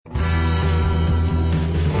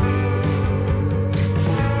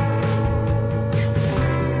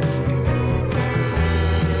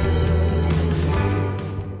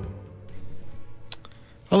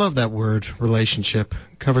love that word, relationship.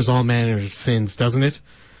 Covers all manner of sins, doesn't it?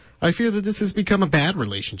 I fear that this has become a bad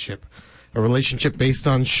relationship. A relationship based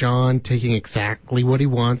on Sean taking exactly what he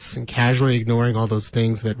wants and casually ignoring all those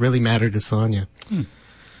things that really matter to Sonia.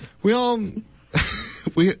 We all...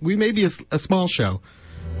 we may be a small show,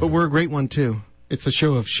 but we're a great one, too. It's the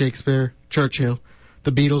show of Shakespeare, Churchill,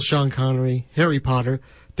 the Beatles, Sean Connery, Harry Potter,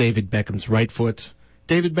 David Beckham's right foot,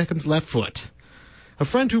 David Beckham's left foot. A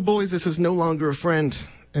friend who bullies us is no longer a friend,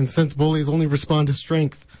 and since bullies only respond to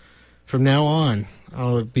strength, from now on,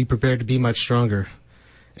 I'll be prepared to be much stronger.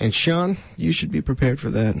 And Sean, you should be prepared for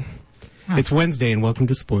that. It's Wednesday, and welcome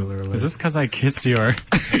to Spoiler Alert. Is this because I kissed your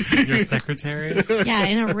secretary? Yeah,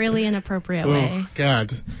 in a really inappropriate way. Oh,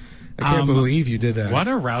 God. I can't believe you did that. What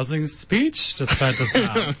a rousing speech to start this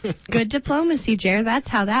out. Good diplomacy, Jer. That's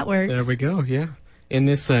how that works. There we go, yeah. In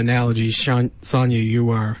this analogy, Sonia, you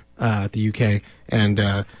are the UK,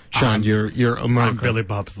 and Sean, you're America. I'm Billy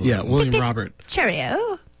Bob Thornton. Yeah, William Robert.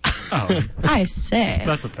 Cheerio. Oh, I say.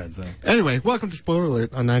 that's offensive. Anyway, welcome to Spoiler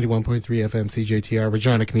Alert on 91.3 FM CJTR,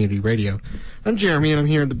 Regina Community Radio. I'm Jeremy, and I'm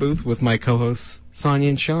here in the booth with my co-hosts, Sonia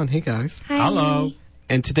and Sean. Hey, guys. Hi. Hello.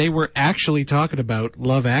 And today we're actually talking about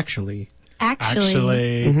Love Actually.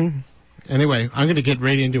 Actually. Anyway, I'm going to get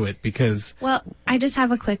right into it because... Well, I just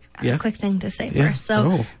have a quick thing to say Yeah. first.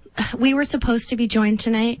 So, we were supposed to be joined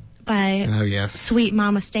tonight by Oh, yes. sweet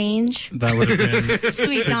Mama Stange. That would have been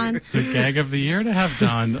Sweet Dawn. the gag of the year to have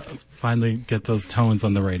Dawn finally get those tones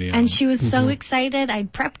on the radio. And she was so excited. I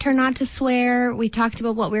prepped her not to swear. We talked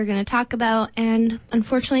about what we were going to talk about. And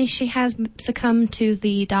unfortunately, she has succumbed to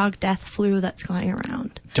the dog death flu that's going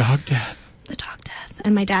around. Dog death. The dog death.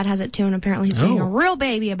 And my dad has it too, and apparently he's being a real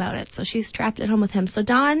baby about it. So she's trapped at home with him. So,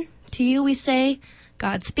 Dawn, to you we say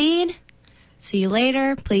Godspeed. See you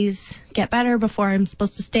later. Please get better before I'm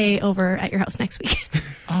supposed to stay over at your house next week.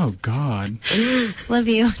 Oh, God. Love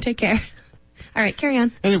you. Take care. All right, carry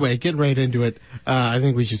on. Anyway, get right into it. I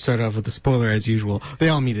think we should start off with the spoiler as usual. They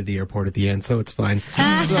all meet at the airport at the end, so it's fine.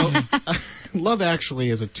 So, Love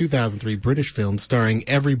Actually is a 2003 British film starring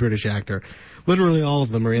every British actor. Literally all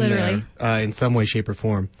of them are in there in some way, shape, or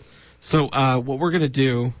form. So what we're going to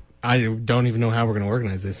do, I don't even know how we're going to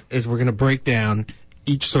organize this, is we're going to break down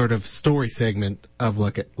each sort of story segment of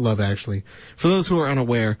Love Actually. For those who are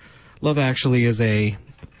unaware, Love Actually is a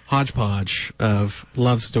hodgepodge of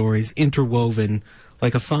love stories interwoven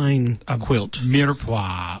like a fine quilt.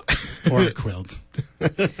 Mirepoix. Or a quilt.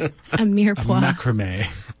 A mirepoix.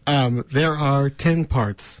 Macrame. There are 10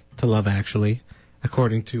 parts to Love Actually,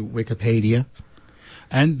 according to Wikipedia.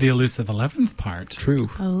 And the elusive 11th part. True.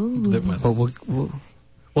 Oh. That was... But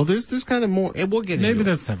well, there's kind of more. We'll get into Maybe it.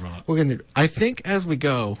 there's several. We'll get into it. I think as we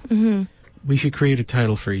go, we should create a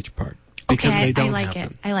title for each part. Because Okay, they don't I like have it.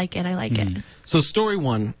 them. I like it. I like it. So story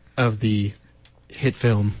one of the hit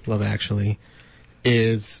film Love Actually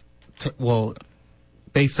is,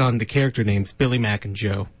 based on the character names Billy, Mac, and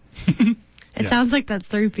Joe. It sounds like that's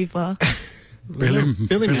three people.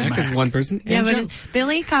 Billy Mac is one person. Yeah, and but Joe. it's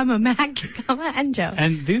Billy, Mac, and Joe.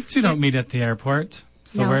 And these two don't meet at the airport.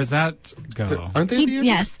 So No. where's that go? Aren't they? the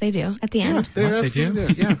Yes, they do. At the Yeah, end. they're What, they do?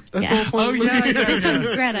 absolutely there. Yeah, that's Yeah. the whole point. Oh, yeah. This one's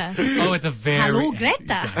Greta. Oh, at the very Hello, end.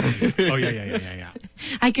 Greta. Oh, yeah.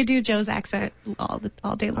 I could do Joe's accent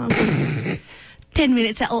all day long. 10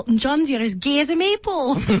 minutes at Elton John's, you're as gay as a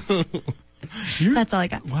maple. That's all I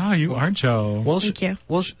got. Wow, you are Joe. Well, Thank you.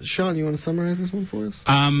 Well, Sean, you want to summarize this one for us?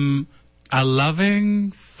 A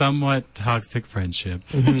loving, somewhat toxic friendship.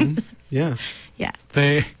 Yeah. Yeah.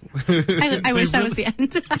 They I wish that was the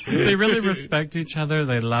end. they really respect each other.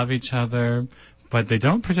 They love each other, but they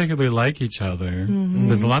don't particularly like each other.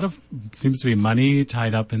 There's a lot of seems to be money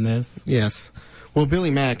tied up in this. Yes. Well, Billy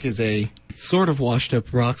Mack is a sort of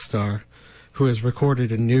washed-up rock star who has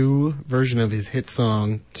recorded a new version of his hit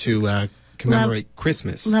song to commemorate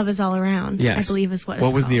Christmas. Love is all around. Yes. I believe is what it's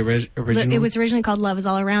What was called. the original? It was originally called Love is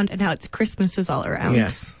All Around, and now it's Christmas is all around.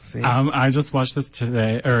 Yes. See? I just watched this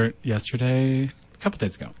yesterday, a couple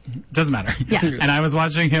days ago. Doesn't matter. Yeah. And I was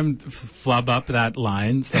watching him flub up that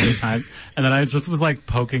line so many times, and then I just was like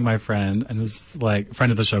poking my friend, and it was just like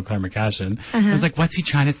friend of the show, Claire McCashin. I was like, "What's he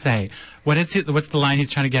trying to say? What's the line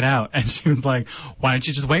he's trying to get out?" And she was like, "Why don't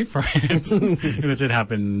you just wait for it?" Which had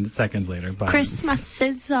happened seconds later. But Christmas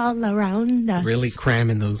is all around us. Really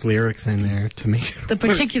cramming those lyrics in there to make it The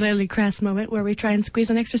particularly crass moment where we try and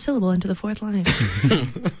squeeze an extra syllable into the fourth line.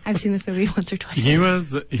 I've seen this movie once or twice. he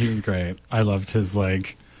was great. I loved his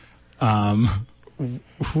like.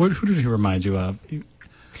 Who did he remind you of?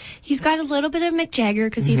 He's got a little bit of Mick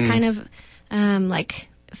Jagger because he's kind of like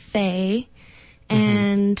fey,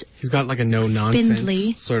 and He's got like a no-nonsense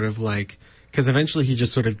Spindly. sort of like Because eventually he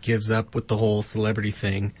just sort of gives up with the whole celebrity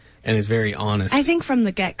thing and is very honest. I think from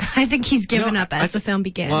the get-go, I think he's given up as the film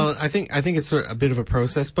begins. Well, I think it's sort of a bit of a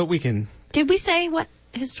process, but we can... Did we say what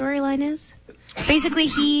his storyline is? Basically,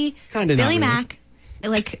 Kinda not Billy really. Mack,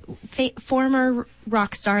 like former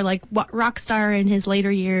rock star, like rock star in his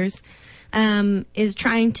later years, is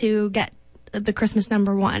trying to get the Christmas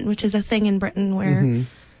 #1, which is a thing in Britain where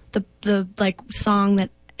the like song that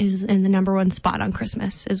is in the #1 spot on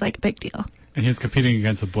Christmas is like a big deal. And he's competing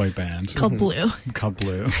against a boy band Called Blue. called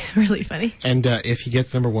Blue. Really funny. And if he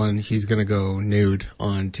gets #1, he's going to go nude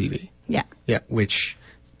on TV. Yeah. Yeah, which,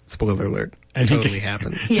 spoiler alert, And he totally gave-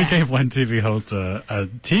 happens. Yeah. He gave one TV host a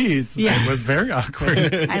tease. Yeah. It was very awkward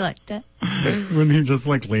I liked it. when he just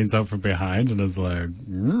like leans out from behind and is like,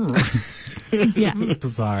 Yeah. it's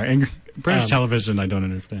bizarre. And British television, I don't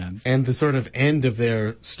understand. And the sort of end of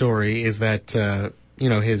their story is that,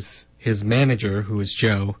 his manager, who is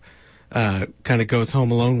Joe, kind of goes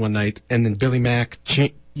home alone one night, and then Billy Mack,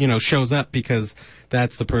 shows up because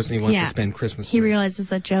that's the person he wants to spend Christmas He with. realizes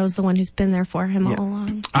that Joe's the one who's been there for him all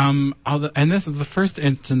along. And this is the first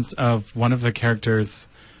instance of one of the characters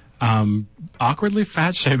awkwardly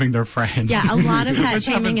fat shaming their friends. Yeah, a lot of fat Which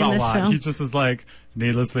shaming happens in a this lot. film. He just is like,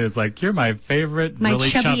 needlessly, is like, you're my favorite, My really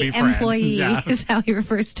chubby friend. employee Yeah. is how he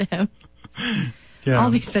refers to him. Yeah.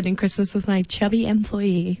 I'll be spending Christmas with my chubby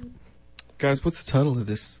employee. Guys, what's the title of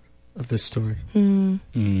this story?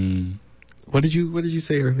 Mm. What did you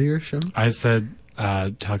say earlier, Sean? I said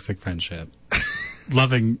toxic friendship.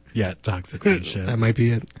 Loving yet toxic friendship. That might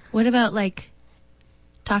be it. What about like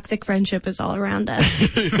toxic friendship is all around us?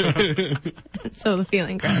 So the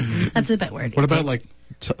feeling grows. That's a bit wordy. What about like,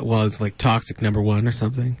 it's like toxic #1 or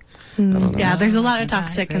something? I don't know. Yeah, there's a lot of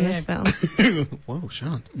toxic in this film. Whoa,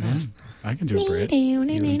 Sean. I can do a Brit. You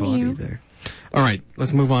embodied there. All right,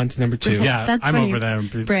 let's move on to #2. Yeah, That's I'm funny. over there.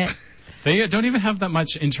 Brit. They don't even have that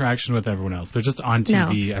much interaction with everyone else. They're just on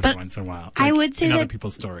TV No, every but once in a while. I like, would say in other that-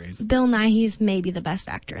 people's stories. Bill Nighy's maybe the best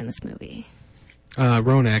actor in this movie.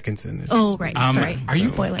 Rowan Atkinson. Oh, right. Sorry. Are you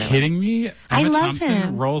Spoiler alert. kidding me? Emma I love Thompson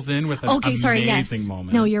him. rolls in with an Okay, sorry. amazing Yes.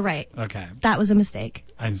 moment. No, you're right. Okay. That was a mistake.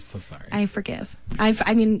 I'm so sorry. I forgive.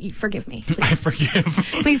 I mean, forgive me. Please. I forgive.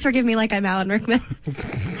 Please forgive me like I'm Alan Rickman.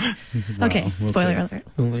 Okay, we'll spoiler see. alert.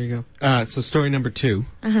 Oh, there you go. So story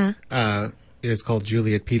 #2 is called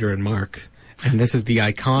Juliet, Peter, and Mark. And this is the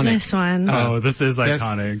iconic This one. Oh, this is best,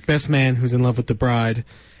 iconic. best man who's in love with the bride,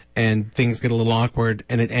 and things get a little awkward,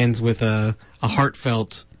 and it ends with a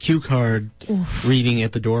heartfelt cue card reading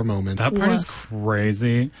at the door moment. That part is Woof.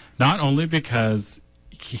 crazy. Not only because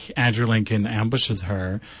Andrew Lincoln ambushes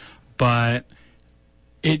her, but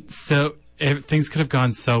things could have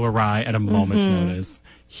gone so awry at a moment's notice.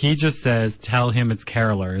 He just says, "Tell him it's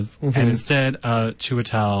carolers," and instead,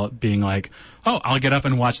 Chiwetel being like, "Oh, I'll get up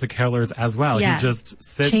and watch the carolers as well." Yeah. He just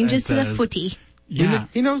sits Changes to and the says, footy. Yeah,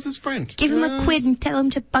 He knows his friend. Give him a quid and tell him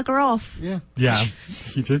to bugger off. Yeah. yeah,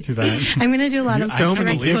 he did do that. I'm going to do a lot of So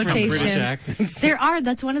many direct different British quotation. accents. There are.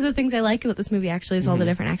 That's one of the things I like about this movie. Actually, is all the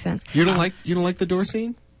different accents. You don't like the door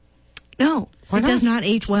scene? No, Why it does not? not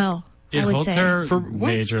age well. It I would holds say. her For what?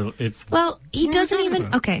 major. It's Well, he What are we doesn't talking even.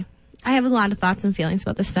 about? Okay, I have a lot of thoughts and feelings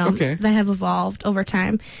about this film Okay. that have evolved over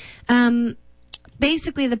time.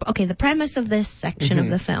 Basically, the premise of this section of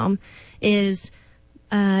the film is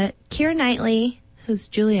Keira Knightley, who's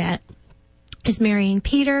Juliet, is marrying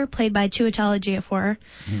Peter, played by Chiwetel Ejiofor,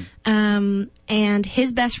 and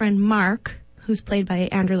his best friend Mark, who's played by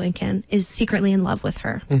Andrew Lincoln, is secretly in love with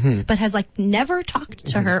her, but has like never talked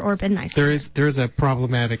to her or been nice. to her. There is a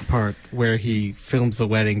problematic part where he films the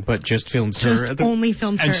wedding, but just films her. Just at the- only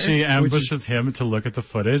films her. and she ambushes him to look at the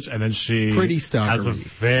footage, and then she Pretty has a stalkery.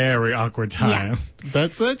 very awkward time.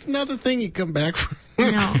 That's not a thing you come back from.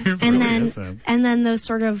 No. It And really then isn't. and then the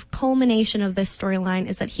sort of culmination of this storyline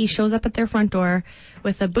is that he shows up at their front door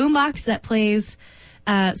with a boombox that plays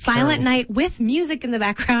Silent Night with music in the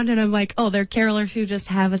background, and I'm like, oh, they're carolers who just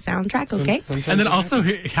have a soundtrack, okay? Sometimes And then it also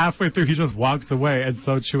happens. halfway through, he just walks away, and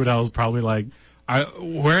so Chiwetel's probably like,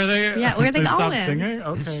 "Where are they? Yeah, where are they stopped going?" singing?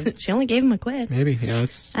 Okay. She only gave him a quid. Maybe, yeah.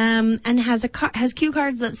 It's And has has cue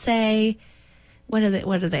cards that say, what do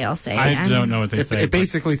they all say? I don't know what they say. it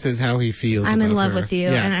basically says how he feels. I'm in about love her. with you,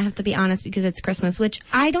 Yeah. and I have to be honest because it's Christmas, which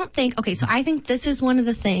I don't think. Okay, so I think this is one of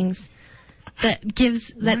the things that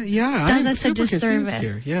does I'm us a super confused disservice.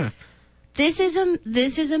 here. Yeah. This is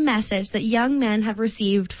a message that young men have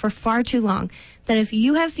received for far too long. That if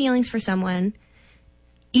you have feelings for someone,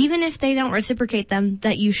 even if they don't reciprocate them,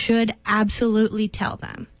 that you should absolutely tell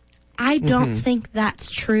them. I don't think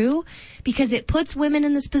that's true because it puts women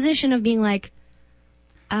in this position of being like,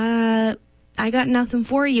 I I got nothing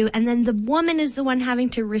for you. And then the woman is the one having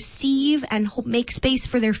to receive and make space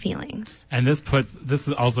for their feelings. And this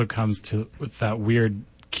also comes to with that weird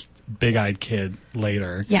big-eyed kid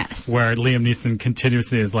later. Yes. Where Liam Neeson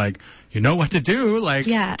continuously is like, you know what to do. Like,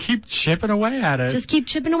 Yeah. keep chipping away at it. Just keep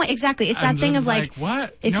chipping away. Exactly. It's that And thing I'm of like,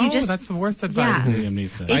 what? if No, you just- that's the worst advice, Yeah. Liam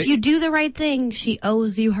Neeson. if you do the right thing, she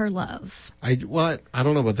owes you her love. I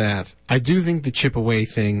don't know about that. I do think the chip away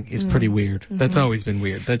thing is pretty weird. That's always been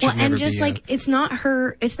weird. That should Well, never and just be. like, it's not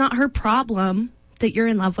her problem that you're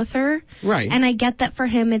in love with her. Right. And I get that for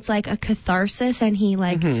him, it's like a catharsis and he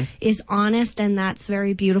like is honest and that's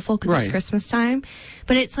very beautiful because it's Right. Christmas time.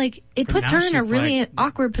 But it's like, it But puts now her in a she's really like-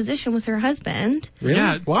 awkward position with her husband. really?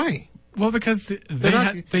 Yeah. Why? Well, because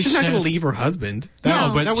She's not going to leave her husband.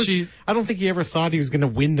 No, but that was, she- I don't think he ever thought he was going to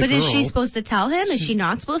win the But girl. is she supposed to tell him? Is she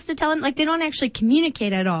not supposed to tell him? Like, they don't actually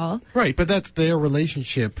communicate at all. Right, but that's their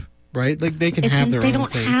relationship, right? Like they can have their They own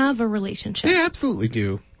don't thing. have a relationship. They absolutely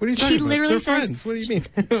do. What are you She talking about? literally They're says- friends. What do you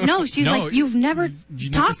mean? No, she's No, like, you've never you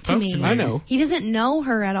never talked to spoke me. to me. I know. He doesn't know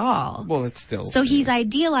her at all. Well, it's still. So he's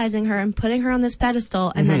idealizing her and putting her on this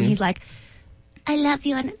pedestal, and then he's like, I love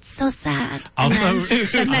you, and it's so sad. And Also- then,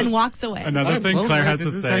 and then walks away. Another I'm thing blown Claire away has that to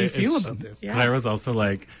this is say how you feel about this. Claire was also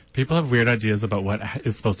like, people have weird ideas about what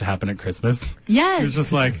is supposed to happen at Christmas. Yes. It was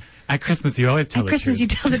just like, at Christmas you always tell At the Christmas, you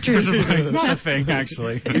truth. tell the truth. Which is like, not a thing,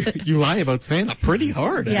 actually. You lie about Santa pretty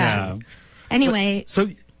hard. Yeah. Anyway, So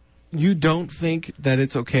you don't think that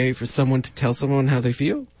it's okay for someone to tell someone how they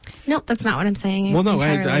feel? no, that's not what I'm saying. Well, no,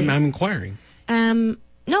 entirely. I'm inquiring.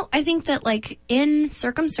 No, I think that like in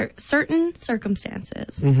certain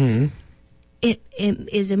circumstances, it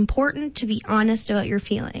is important to be honest about your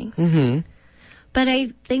feelings. But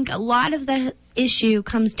I think a lot of the issue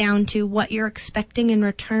comes down to what you're expecting in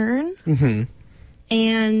return,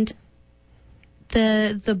 and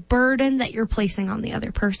the burden that you're placing on the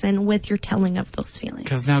other person with your telling of those feelings.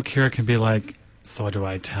 Because now Kira can be like, so do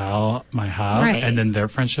I tell my hub Right. and then their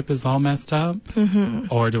friendship is all messed up?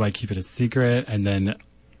 Or do I keep it a secret and then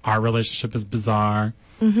our relationship is bizarre?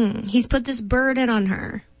 He's put this burden on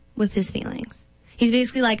her with his feelings. He's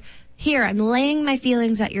basically like, here, I'm laying my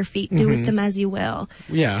feelings at your feet. Do with them as you will.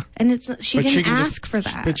 Yeah. And she But didn't can ask just, for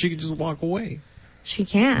that. But she could just walk away. She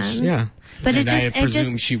can. Yeah. But and I it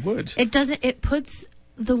presume just she would. it doesn't. It puts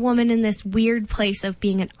the woman in this weird place of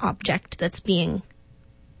being an object that's being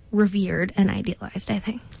revered and idealized. I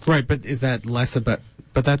think. Right, but is that less about...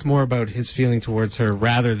 But that's more about his feeling towards her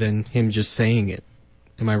rather than him just saying it.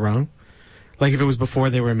 Am I wrong? Like if it was before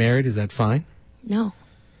they were married, is that fine? No.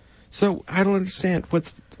 So I don't understand.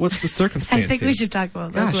 What's the circumstance? I think we here? should talk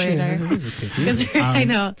about this Gosh, later. yeah, this is confusing. I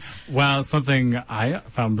know. Well, something I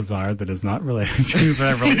found bizarre that is not related to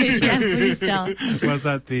the relationship Yeah, please tell. was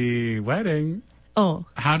at the wedding. Oh.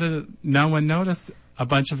 How did no one notice a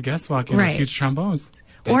bunch of guests walking Right. with huge trombones?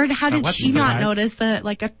 Or how did wasn't she not surprised. notice that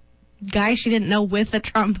like a guy she didn't know with a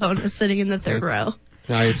trombone was sitting in the third row?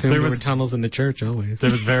 I assume There there was- were tunnels in the church always.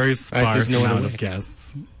 There was very sparse no other amount way. of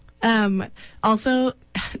guests. Also,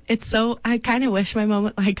 it's so, I wish my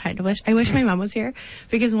mom was here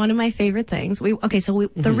because one of my favorite things,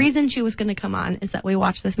 the reason she was going to come on is that we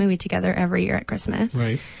watch this movie together every year at Christmas.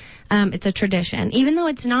 Right. It's a tradition. Even though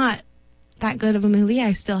it's not that good of a movie,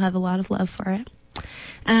 I still have a lot of love for it.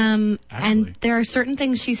 Actually. And there are certain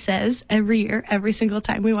things she says every year, every single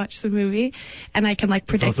time we watch the movie, and I can like It's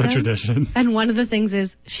predict also a them. tradition. And one of the things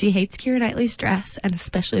is she hates Keira Knightley's dress, and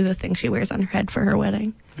especially the thing she wears on her head for her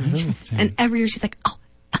wedding. Interesting. And every year she's like,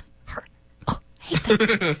 her. Oh, I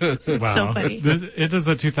hate that. wow. so funny. It is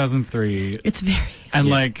a 2003. It's very. And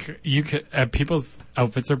like you could, people's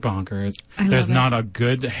outfits are bonkers. I There's love it. not a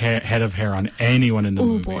good head of hair on anyone in the Oh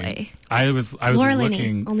movie. boy. I was Laura looking,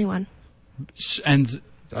 Linney, only one. and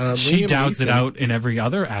she Liam doubts it Neeson. out in every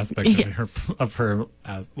other aspect Yes. of her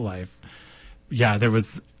life. Yeah, there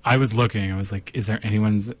was. I was looking. I was like, is there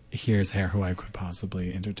anyone's here's hair who I could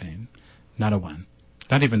possibly entertain? Not a one.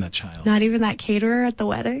 Not even that child. Not even that caterer at the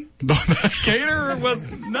wedding. That caterer was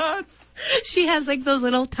nuts. She has like those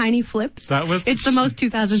little tiny flips. That was. It's the most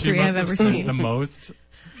 2003 she I've must have ever spent seen. The most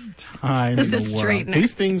time in The the world. straightener.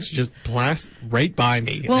 These things just blast right by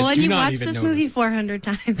me. Well, I when do you not watch even this notice. movie 400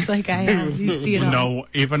 times, like I have, you see it all. No,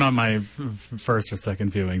 even on my first or second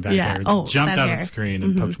viewing, that Yeah. hair Oh, jumped that out hair. of the screen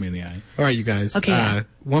and poked me in the eye. All right, you guys. Okay, yeah.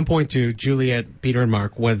 1.2, Juliet, Peter, and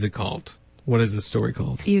Mark. What is it called? What is this story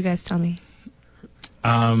called? You guys tell me.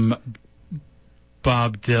 Bob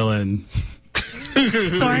Dylan.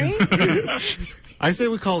 Sorry? I say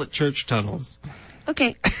we call it church tunnels.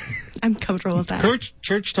 Okay. I'm comfortable with that.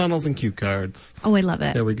 Church tunnels and cue cards. Oh, I love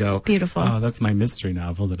it. There we go. Beautiful. Oh, that's my mystery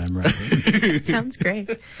novel that I'm writing. Sounds great.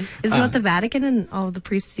 Is it about the Vatican and all of the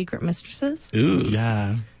priests' secret mistresses? Ooh,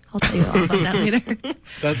 Yeah. I'll tell you all about that later.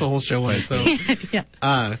 that's a whole show on itself. Yeah.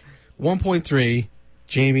 1.3,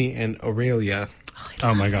 Jamie and Aurelia.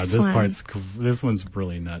 Oh my God, this one. this one's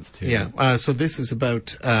really nuts too. Yeah. So this is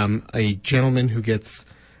about a gentleman who gets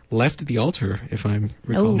left at the altar, if I'm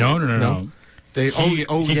recalling. No. They, He yeah.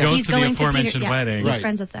 goes He's to the going to aforementioned Peter, wedding. He's Right.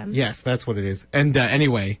 friends with them. Yes, that's what it is. And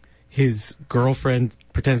anyway, his girlfriend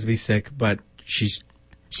pretends to be sick, but she's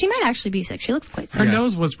She might actually be sick. She looks quite Her sick.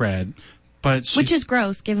 nose was red, but she's, Which is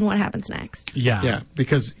gross, given what happens next. yeah.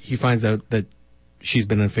 because he finds out that she's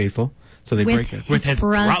been unfaithful, so they break it. With his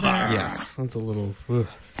brother. Yes, that's a little.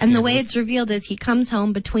 And the way scandalous. it's revealed is he comes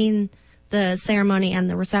home between the ceremony and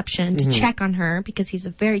the reception to check on her because he's a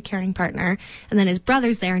very caring partner. And then his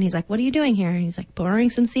brother's there and he's like, "What are you doing here?" And he's like, "Borrowing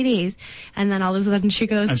some CDs." And then all of a sudden she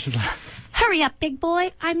goes, And she's like, "Hurry up, big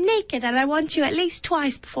boy. I'm naked and I want you at least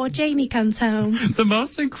twice before Jamie comes home." the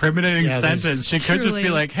most incriminating Yeah, there's- sentence. She could just be Truly.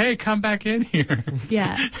 like, "Hey, come back in here."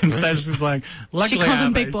 Yeah. Instead, she's like, "Luckily, calls I him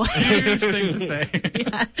have big a boy. huge thing to say."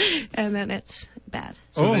 Yeah. And then it's bad.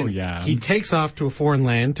 Oh then yeah. He takes off to a foreign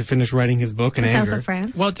land to finish writing his book in South anger. of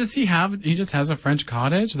France. Well, does he have? He just has a French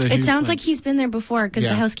cottage. That It he's sounds like he's been there before because Yeah.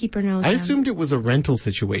 the housekeeper knows I him. assumed it was a rental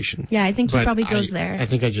situation. Yeah, I think he but probably goes I there.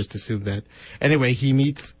 think I just assumed that. Anyway, he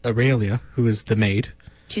meets Aurelia, who is the maid.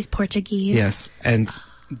 She's Portuguese. Yes, and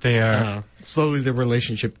They are. slowly the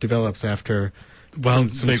relationship develops after Well,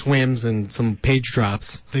 some they- swims and some page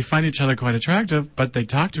drops. They find each other quite attractive, but they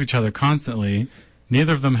talk to each other constantly.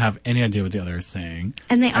 Neither of them have any idea what the other is saying.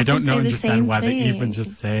 And they I don't often say the understand same why they even things.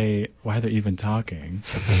 just say why they're even talking.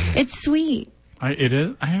 It's sweet. It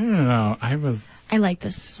is. I don't know. I was I like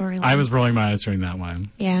this storyline. rolling my eyes during that one.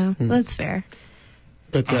 Yeah, that's fair.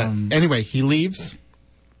 But Um, anyway, he leaves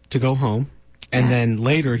to go home, and Yeah. then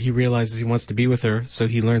later he realizes he wants to be with her, so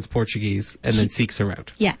he learns Portuguese and then seeks her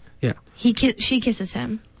out. Yeah. Yeah. She kisses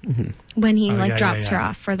him when he Oh, yeah, drops yeah, her yeah.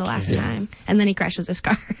 off for the last Yes. time, and then he crashes his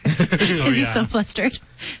car because he's yeah. so flustered.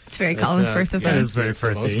 It's very Colin Firth of yeah, him. it's very That's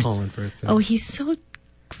the most Firthy. Colin Firth thing. Oh, he's so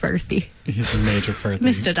Firthy, He's a major Firthy.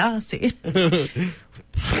 Mr. Darcy.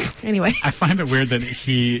 Anyway, I find it weird that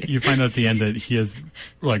you find out at the end that he is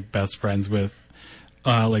like best friends with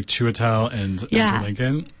like Chiwetel and Yeah. Andrew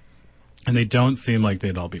Lincoln, and they don't seem like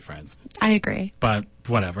they'd all be friends. I agree. But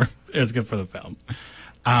whatever, it's good for the film.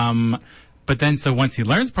 But then, so once he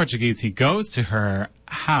learns Portuguese, he goes to her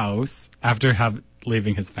house after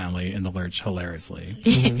leaving his family in the lurch hilariously.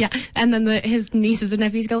 Yeah, and then his nieces and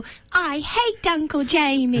nephews go, "I hate Uncle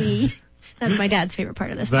Jamie." That's my dad's favorite part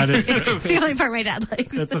of this. That is- it's the only part my dad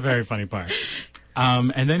likes. That's a very funny part.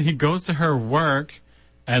 And then he goes to her work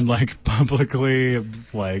and like publicly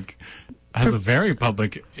like has a very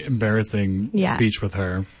public embarrassing Yeah. speech with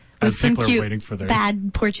her With as some people cute are waiting for their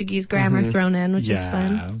bad Portuguese grammar thrown in, which is yeah.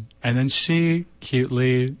 fun. And then she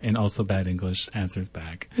cutely and also bad English answers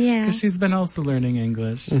back. Yeah. Because she's been also learning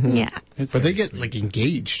English. Yeah. It's But they very get sweet. like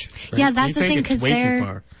engaged. Right? Yeah, that's They the take thing, it 'cause way they're- too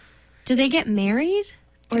far. Do they get married?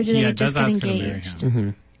 Or do they yeah, just does get ask her to marry engaged?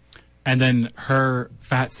 him. And then her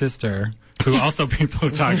fat sister, who also people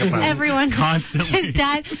talk about Everyone, constantly, his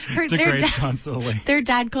dad, their degrades dad, constantly. their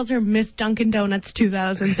dad calls her Miss Dunkin' Donuts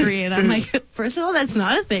 2003, and I'm like, first of all, that's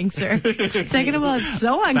not a thing, sir. Second of all, it's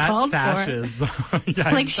so That uncalled sash for. is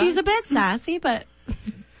yeah, Like, she's a bit sassy, but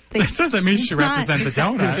that doesn't mean she not- represents a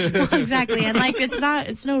donut. well, exactly, and like,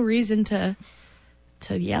 it's no reason to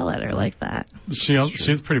yell at her like that.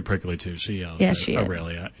 She's pretty prickly too. She yells Yeah, at she is.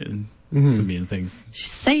 Aurelia and some mean things.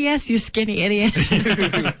 Say yes, you skinny idiot.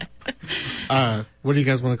 What do you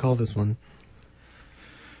guys want to call this one?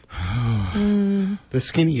 The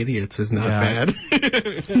Skinny Idiots is not Yeah. bad.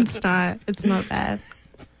 It's not bad.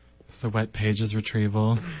 The wet pages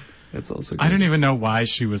retrieval. That's also good. I don't even know why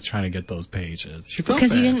she was trying to get those pages. She felt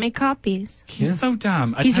Because he bad. didn't make copies. He's Yeah. so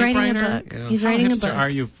dumb. He's writing a typewriter? book. Yeah. He's How writing a hipster book. are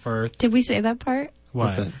you, Firth? Did we say that part? What?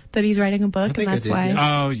 What's that? That he's writing a book, think and I that's did, why.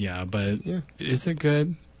 yeah. Oh yeah, but Yeah. is it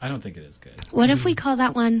good? I don't think it is good. What if we call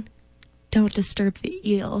that one "Don't Disturb the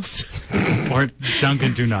Eels"? Or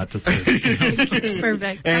Duncan, do not disturb.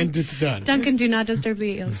 Perfect. And it's done. Duncan, do not disturb the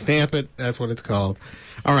eels. Stamp it. That's what it's called.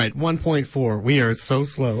 All right, 1.4. We are so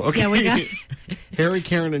slow. Okay. Yeah, we got. Harry,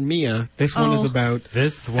 Karen, and Mia. This one is Oh. about.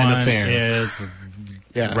 This one affair. is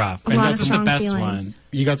Yeah. rough, A and lot this of is the strong best feelings. one.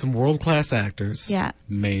 You got some world class actors. Yeah.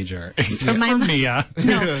 Major, except But my for mo- Mia.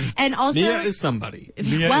 No, and also. Mia is somebody.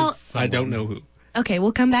 Mia Well- is I don't someone. know who. Okay,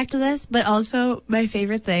 we'll come back to this, but also my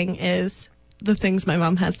favorite thing is the things my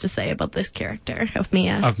mom has to say about this character of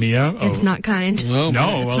Mia. Of Mia? Oh. It's not kind. Oh,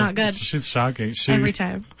 No, It's not good. She's shocking. Every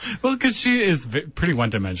time. Well, because she is pretty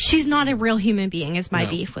one-dimensional. She's not a real human being is my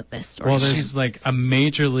beef with this story. Well, She's like a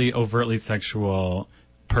majorly overtly sexual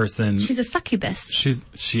person. She's a succubus.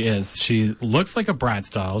 She is. She looks like a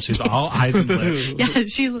Bratz doll. She's all eyes and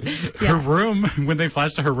lips. Her room, when they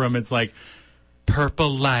flash to her room, it's like purple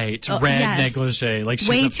light, red yes. negligee. Like she's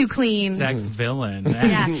Way a too clean. sex villain.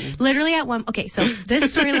 Yeah, literally at one. Okay, so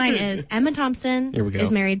this storyline is Emma Thompson Here we go.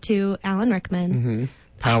 is married to Alan Rickman.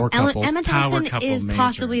 Power couple. Emma Thompson couple is major.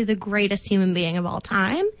 possibly the greatest human being of all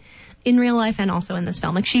time in real life and also in this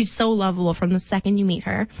film. Like she's so lovable from the second you meet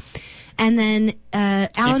her. And then Alan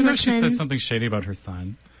Even though Rickman. she says something shady about her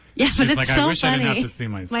son. Yeah, She's but it's like, so I wish funny. I didn't have to see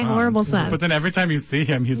my son. horrible son. But then every time you see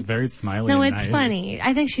him, he's very smiley No, and it's nice. funny.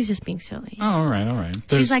 I think she's just being silly. Oh, all right.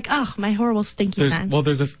 She's like, oh, my horrible stinky son.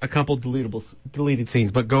 There's a couple deleted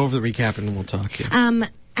scenes, but go over the recap and we'll talk. Yeah.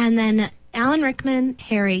 And then Alan Rickman,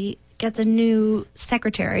 Harry, gets a new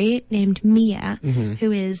secretary named Mia,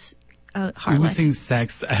 who is a harlot. Oozing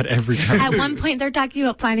sex at every turn. At one point, they're talking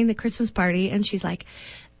about planning the Christmas party, and she's like,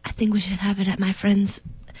 I think we should have it at my friend's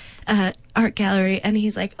art gallery. And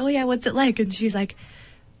he's like, oh yeah, what's it like? And she's like,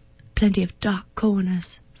 plenty of dark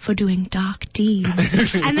corners for doing dark deeds.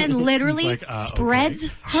 And then literally Like, spreads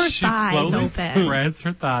okay. her She thighs slowly open. spreads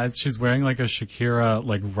her thighs. She's wearing like a Shakira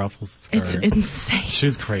like ruffle skirt. It's insane.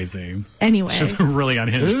 She's crazy. Anyway. She's a really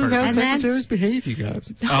unhinged This is person. how And then- secretaries behave, you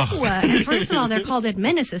guys. And first of all, they're called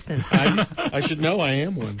admin assistants. I should know I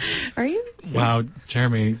am one. Are you? Wow,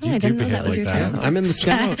 Jeremy, you I do didn't know behave that was like your that. title. I'm in the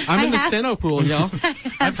steno. I'm in the steno pool, y'all.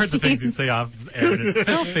 I've heard the things you say off air. and It's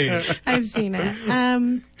filthy. I've seen it.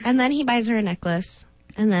 And then he buys her a necklace,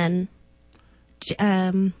 and then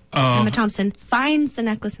Emma Thompson finds the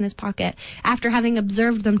necklace in his pocket after having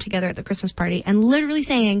observed them together at the Christmas party and literally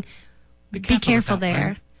saying, "Be careful with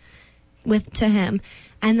that, there," to him.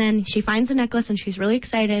 And then she finds the necklace and she's really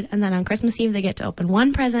excited. And then on Christmas Eve, they get to open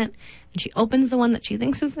one present, and she opens the one that she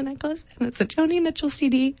thinks is the necklace, and it's a Joni Mitchell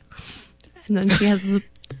CD. And then she has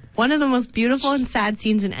one of the most beautiful and sad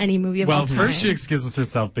scenes in any movie of all Well, time. first she excuses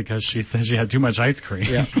herself because she says she had too much ice cream.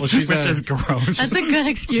 Yeah, well, she's which a- is gross. That's a good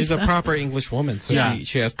excuse. She's a though. proper English woman, so Yeah.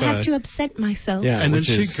 she has I have to upset myself. Yeah. And then which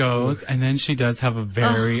she is- goes, and then she does have a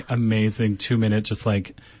very amazing 2-minute, just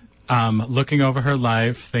like looking over her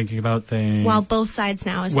life, thinking about things. While both sides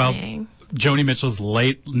now is playing. Joni Mitchell's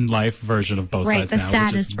late life version of Both Right, Sides the Now,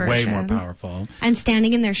 which is saddest way more version. powerful. And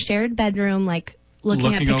standing in their shared bedroom, like looking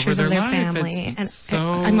at Looking over pictures their of their life. family. It's And so-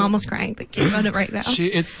 I'm almost crying thinking about it right now.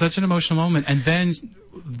 It's such an emotional moment. And then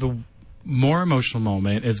the more emotional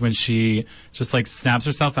moment is when she just like snaps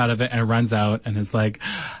herself out of it and runs out and is like,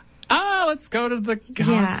 let's go to the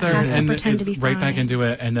concert. has to and pretend to is be right back fine. into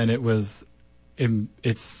it. And then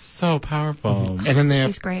it's so powerful. And then they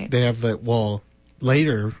She's great. They have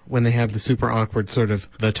later when they have the super awkward sort of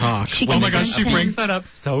the talk. She Oh my can gosh, she listen. brings that up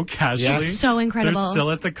so casually. Yes. So incredible. They're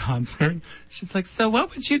still at the concert. She's like, so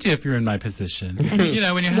what would you do if you were in my position? You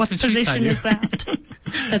know, when your What husband cheats on position you. is that?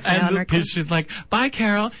 That's Alan And Rickman. she's like, bye,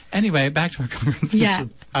 Carol. Anyway, back to our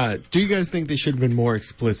conversation. Yeah. Do you guys think they should have been more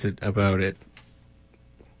explicit about it?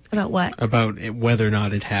 About what? About whether or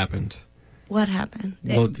not it happened? What happened?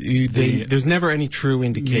 Well, there's never any true Mia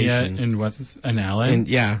indication. and Alan. And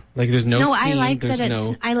yeah, like there's no no, scene. I like there's that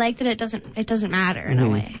no. I like that it doesn't matter in a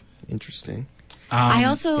way. Interesting. I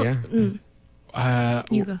also Yeah.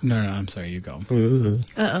 You go. No, I'm sorry. You go.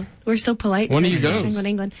 We're so polite. One here of you in goes.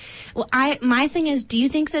 England. Well, my thing is, do you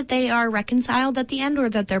think that they are reconciled at the end or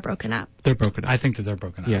that they're broken up? They're broken up. I think that they're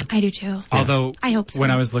broken up. Yeah. I do too. Although, I hope so.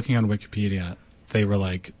 when I was looking on Wikipedia, they were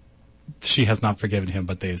like, she has not forgiven him,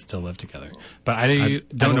 but they still live together. But I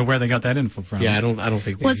don't know where they got that info from. Yeah, I don't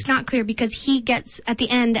think. Well, it's not clear because he gets at the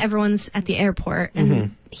end. Everyone's at the airport,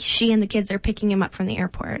 and she and the kids are picking him up from the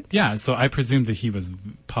airport. Yeah, so I presumed that he was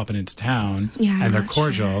popping into town, Yeah, I'm and they're not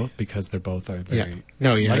cordial sure. because they're both are Yeah. very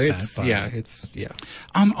No. Yeah. like It's that, but- It's yeah.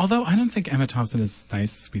 Although I don't think Emma Thompson is as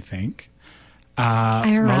nice as we think.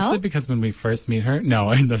 IRL? Mostly because when we first meet her,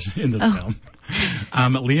 no, in this film,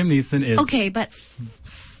 Liam Neeson is Okay, but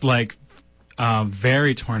like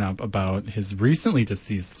very torn up about his recently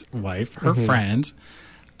deceased wife, her friend,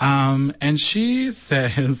 and she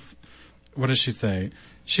says, what does she say?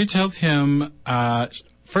 She tells him.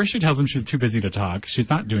 First, she tells him she's too busy to talk. She's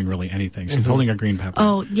not doing really anything. She's holding a green pepper.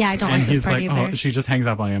 oh yeah, I don't And like this he's part like, either. she just hangs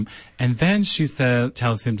up on him. And then she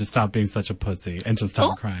tells him to stop being such a pussy and to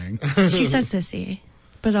stop crying. She says sissy.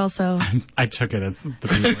 But also, I took it as the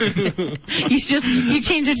B word. you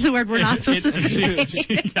changed it to the word we're not supposed to say.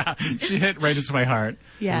 She hit right into my heart.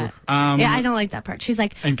 Yeah. Yeah, I don't like that part. She's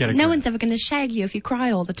like, And get a no grip. one's ever going to shag you if you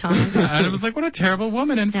cry all the time. And it was like, what a terrible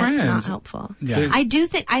woman and That's friend. not helpful. Yeah.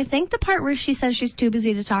 I think the part where she says she's too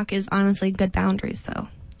busy to talk is honestly good boundaries, though.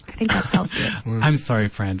 I think that's healthy. I'm sorry,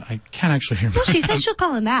 friend. I can't actually hear Well, she says she'll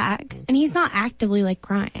call him back, and he's not actively like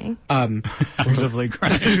crying. actively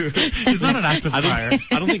crying. He's not an active crier.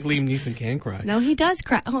 I don't think Liam Neeson can cry. No, he does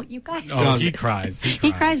cry. Oh, you guys. Oh, he cries.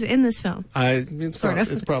 He cries in this film. It's Sort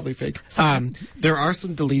of. It's probably fake. There are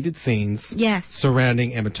some deleted scenes Yes.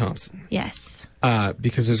 surrounding Emma Thompson. Yes.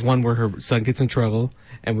 Because there's one where her son gets in trouble,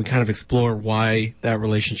 and we kind of explore why that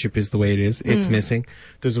relationship is the way it is. It's missing.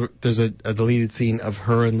 There's a deleted scene of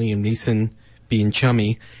her and Liam Neeson being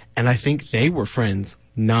chummy, and I think they were friends,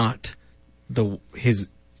 not his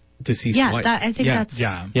deceased wife. I think that's...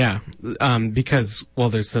 Yeah. Because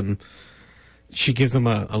there's some. She gives him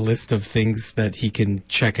a list of things that he can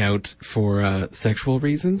check out for sexual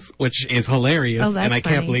reasons, which is hilarious, Oh, that's and I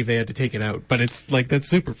can't funny. believe they had to take it out. But it's like that's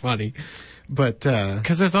super funny. But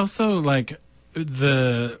Because there's also, like,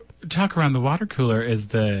 the talk around the water cooler is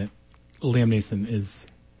that Liam Neeson is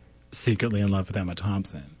secretly in love with Emma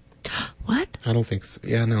Thompson. What? I don't think so.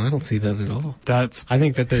 Yeah, no, I don't see that at all. That's, I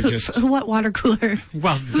think that they're just What water cooler?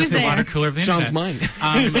 well, just the there? water cooler of the Sean's internet.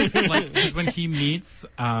 mind. Like, 'cause when he meets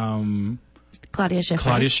Claudia Schiffer.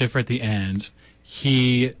 Claudia Schiffer at the end,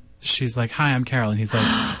 she's like, "Hi, I'm Carol," and he's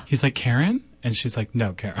like, "Karen?" And she's like,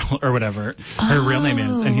 "No, Carol," or whatever her real name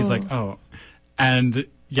is, and he's like, "Oh," and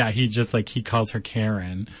yeah, he just like he calls her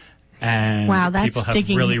Karen, and Wow, that's people have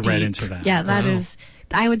digging really deep. read into that. Yeah, that is.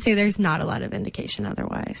 I would say there's not a lot of indication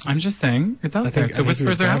otherwise. I'm just saying, it's out I there. think The he was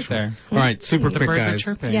whispers are out bashful. there. All right, super The quick, birds are guys.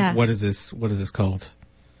 chirping. Yeah. What is this? What is this called?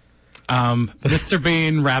 Mr.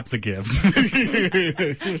 Bean wraps a gift.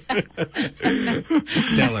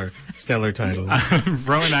 Stellar title.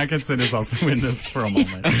 Rowan Atkinson is also in this for a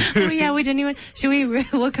moment. Oh yeah, we didn't even. Should we?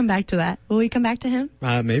 We'll come back to that. Will we come back to him?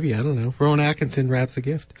 Maybe, I don't know. Rowan Atkinson wraps a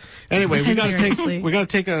gift. Anyway, we Seriously. gotta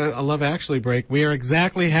take a Love Actually break. We are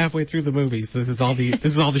exactly halfway through the movie, so this is all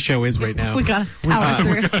the show is right now. We got to power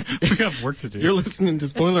through. We have work to do. You're listening to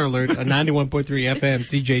Spoiler Alert on 91.3 FM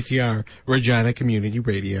CJTR Regina Community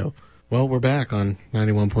Radio. Well, we're back on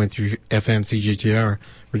 91.3 FM CJTR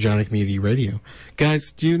Regina Community Radio.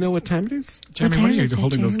 Guys, do you know what time it is? Jeremy, What what are time you is it,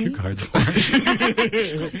 holding those Jeremy? cue cards for?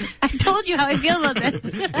 I told you how I feel about this.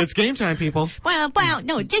 It's game time, people. Wow, wow.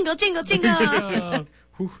 No, jingle, jingle, jingle.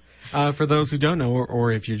 For those who don't know,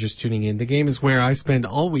 or if you're just tuning in, the game is where I spend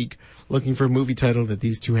all week looking for a movie title that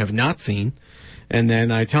these two have not seen. And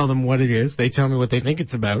then I tell them what it is. They tell me what they think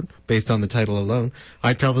it's about, based on the title alone.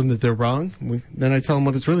 I tell them that they're wrong. Then I tell them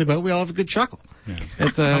what it's really about. We all have a good chuckle. Yeah.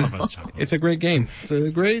 It's Some of us chuckle. It's a great game. It's a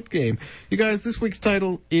great game. You guys, this week's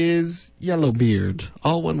title is Yellowbeard.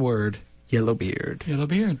 All one word. Yellowbeard. Yellow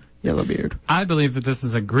beard. Yellowbeard. I believe that this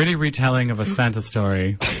is a gritty retelling of a Santa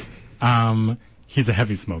story. He's a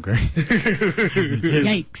heavy smoker.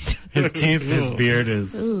 Yikes. His teeth, his beard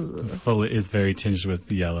is very tinged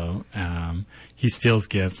with yellow. He steals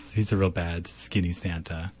gifts. He's a real bad, skinny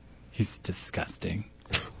Santa. He's disgusting.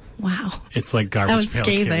 Wow. It's like garbage was pail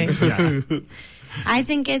scathing. kids. Yeah. I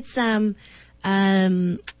think it's an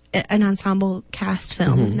ensemble cast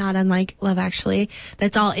film, not unlike Love Actually,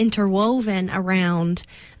 that's all interwoven around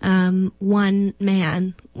one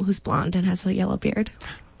man who's blonde and has a yellow beard.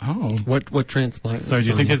 Oh. What transpires? So do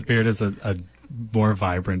you think his beard is a more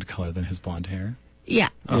vibrant color than his blonde hair? Yeah.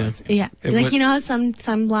 Oh, I see. Yeah. It Like, would- you know how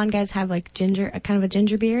some blonde guys have like ginger, kind of a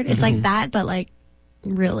ginger beard? It's like that, but like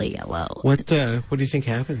really yellow. What do you think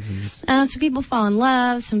happens in this? Some people fall in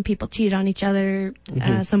love. Some people cheat on each other.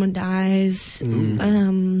 Someone dies.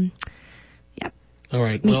 Yep. All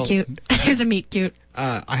right. Meet well, cute. There's a meet cute.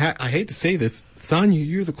 I hate to say this, Sonya,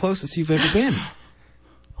 you're the closest you've ever been.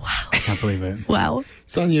 I can't believe it. Wow.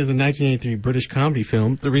 Sonya is a 1983 British comedy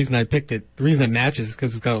film. The reason I picked it, the reason it matches is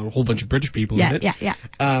because it's got a whole bunch of British people in it. Yeah.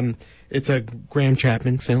 It's a Graham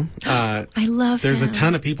Chapman film. I love There's him. a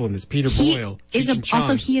ton of people in this. Peter He Boyle. is Cheech and Chong,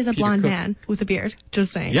 also he is a Peter blonde Cook. man with a beard.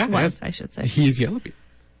 Just saying. Yeah, Was, yeah. I should say. He is Yellowbeard.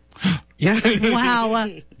 Yeah. Wow.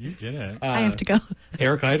 You did it. I have to go.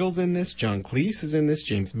 Eric Idle's in this. John Cleese is in this.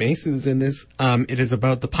 James Mason's in this. It is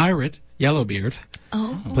about the pirate Yellowbeard,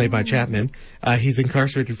 played by Chapman. He's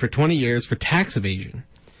incarcerated for 20 years for tax evasion.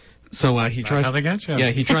 So he tries. how they get you.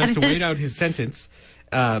 Yeah, he tries to wait out his sentence,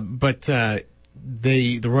 but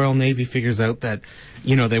the Royal Navy figures out that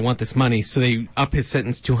they want this money, so they up his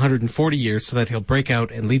sentence to 140 years so that he'll break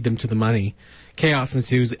out and lead them to the money. Chaos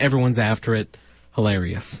ensues. Everyone's after it.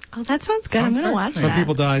 hilarious. Oh, that sounds good. Sounds I'm going to very watch good. that. Some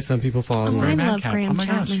people die, some people fall in Oh, love. I Madcap. love Graham Oh my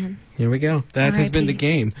gosh. Chapman. Here we go. That has been the R.I.P.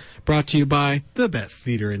 game. Brought to you by the best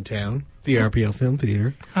theater in town, the RPL Film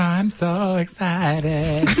Theater. I'm so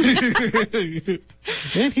excited.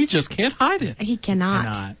 And he just can't hide it. He cannot.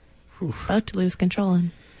 Not. He's about to lose control,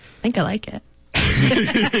 and I think I like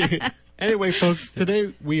it. Anyway, folks,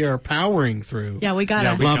 today we are powering through. Yeah, we got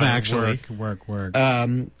Yeah, to. we Love gotta Actually. Work.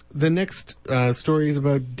 The next story is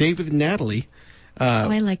about David and Natalie,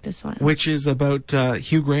 I like this one. which is about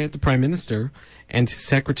Hugh Grant, the Prime Minister, and his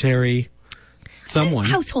secretary, someone.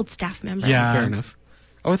 Household staff member. Yeah. Fair enough.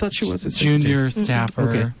 Oh, I thought she was his secretary. Junior staffer.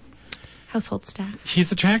 Okay. Household staff. He's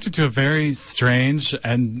attracted to a very strange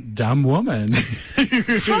and dumb woman.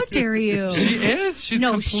 How dare you? She is. She's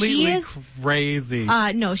No, she completely is- crazy.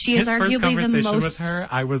 No, she His is first arguably the conversation most. with her,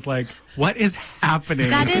 I was like, "What is happening?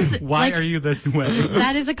 That is, Why like- are you this way?"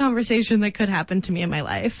 That is a conversation that could happen to me in my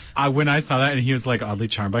life. When I saw that and he was like oddly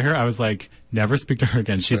charmed by her, I was like, "Never speak to her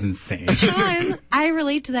again. She's insane." I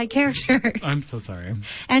relate to that character. I'm so sorry.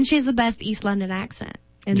 And she has the best East London accent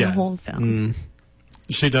in the Yes. whole film.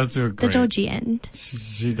 She does do a The great. Doji end.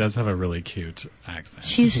 She does have a really cute accent.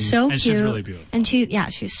 She's so And cute. she's really beautiful. And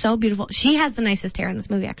she's so beautiful. She has the nicest hair in this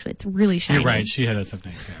movie, actually. It's really shiny. You're right. She does have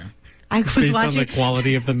nice hair. I was Based on the watching.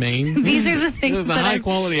 quality of the mane. These are the It things was a that high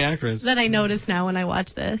quality actress. I notice now when I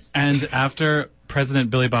watch this. And after President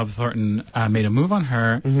Billy Bob Thornton made a move on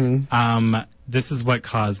her, this is what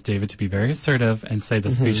caused David to be very assertive and say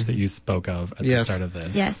the speech that you spoke of at the Yes. start of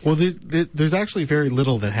this. Yes. Well, there's actually very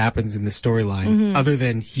little that happens in the storyline other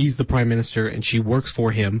than he's the prime minister and she works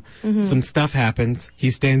for him. Some stuff happens.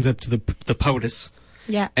 He stands up to the POTUS,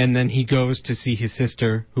 Yeah. and then he goes to see his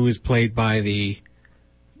sister, who is played by the.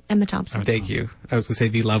 Emma Thompson. Thank you. I was going to say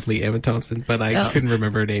the lovely Emma Thompson, but I couldn't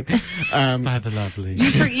remember her name. By the lovely.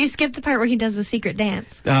 You skipped the part where he does the secret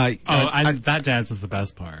dance. That dance is the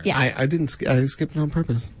best part. Yeah. I didn't. I skipped it on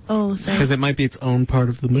purpose Oh, sorry. because it might be its own part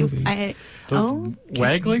of the movie. Those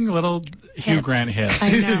waggling little Hugh Hips. Grant hips.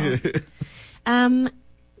 I know.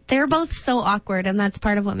 They're both so awkward, and that's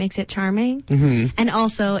part of what makes it charming. And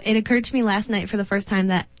also, it occurred to me last night for the first time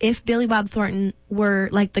that if Billy Bob Thornton were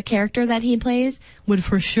like the character that he plays, would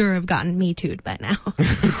for sure have gotten Me Too'd by now.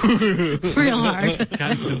 Real hard.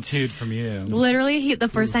 Gotten some toot from you. Literally, the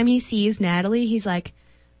first time he sees Natalie, he's like,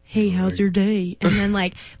 "Hey, how's your day?" And then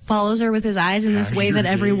like follows her with his eyes in this How's way your that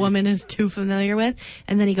every day? woman is too familiar with.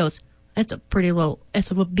 And then he goes, "That's a pretty little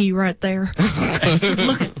SOB right there.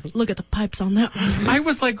 look at the pipes on that one." I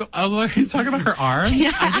was like, oh, he's talking about her arm?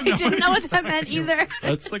 Yeah, I didn't know what that meant either.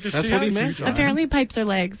 That's like That's what he meant. Apparently, pipes are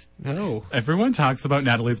legs. No. Everyone talks about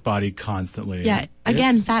Natalie's body constantly. Yeah,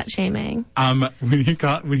 again, fat shaming. When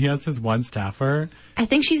he has his one staffer, I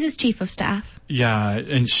think she's his chief of staff. yeah,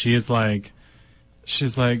 and she's like, He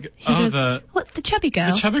goes, what, the chubby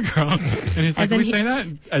girl? the chubby girl, and he's like, then we he- say that,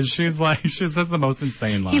 and she's like, she says the most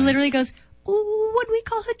insane line. He literally goes, "Ooh, would we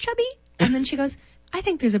call her chubby?" And then she goes, "I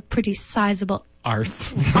think there's a pretty sizable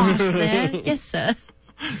arse. arse there." Yes, sir.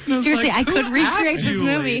 Seriously, I could recreate this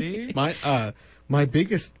movie. My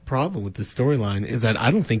biggest problem with the storyline is that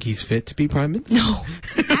I don't think he's fit to be prime minister. No,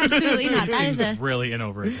 absolutely not. That Seems is really in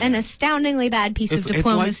over his head. an astoundingly bad piece of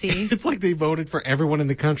diplomacy. It's like they voted for everyone in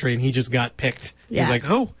the country and he just got picked. Yeah. He's like,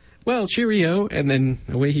 oh, well, cheerio, and then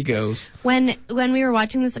away he goes. When we were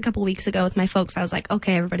watching this a couple weeks ago with my folks, I was like,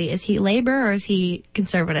 okay, everybody, is he Labor or is he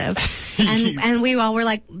conservative? And we all were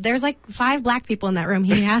like, there's like 5 black people in that room.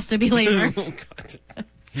 He has to be Labor. Oh, God.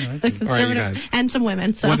 The All right, you conservative guys. and some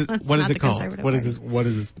women. So What it's is not it the called? conservative What is party.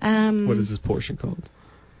 this? What is this portion called?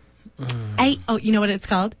 You know what it's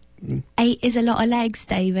called? 8 is a lot of legs,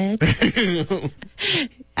 David.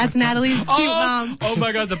 That's Natalie's cute mom. Oh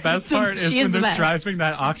my god, the best part is She is when the they're best. driving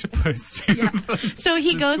that octopus to So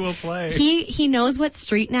he the goes. school play. He knows what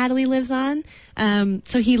street Natalie lives on.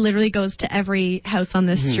 So he literally goes to every house on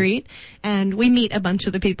this street, and we meet a bunch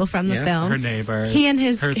of the people from the Yeah, film. her neighbor. He and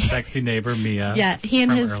his her sexy neighbor Mia. Yeah, he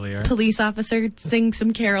and from his earlier. police officer sing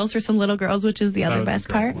some carols for some little girls, which is the That other was a best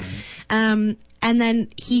great part. one. And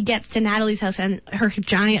then he gets to Natalie's house, and her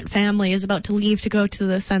giant family is about to leave to go to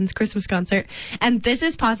the son's Christmas concert. And this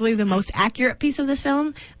is possibly the most accurate piece of this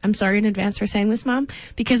film. I'm sorry in advance for saying this, Mom,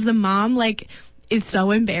 because the mom, like, is so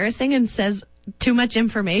embarrassing and says too much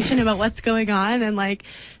information about what's going on. And, like,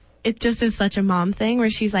 it just is such a mom thing where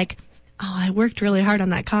she's like, "Oh, I worked really hard on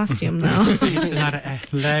that costume, though." A lot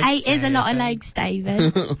of legs. 8 is a lot of David. legs,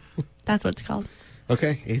 David. That's what it's called.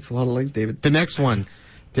 Okay, 8's a lot of legs, David. The next one,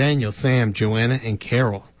 Daniel, Sam, Joanna, and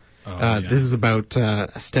Carol. Oh, yeah. This is about a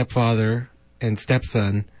stepfather and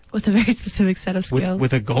stepson With a very specific set of skills.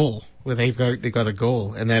 with a goal. Where they've got a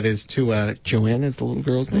goal, and that is to Joanna is the little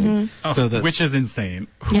girl's name. Oh, which is insane.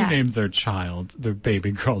 Who named their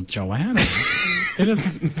baby girl Joanna? It is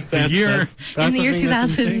the year. In the year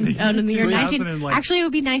 2000. In the year 19. Actually, it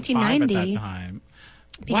would be 1990. At that time.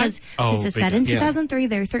 Because this is set in 2003.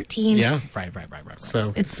 They're 13. Yeah. Right.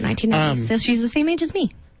 So it's 1990. So she's the same age as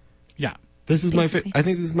me. Yeah. This is I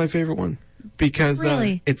think this is my favorite one because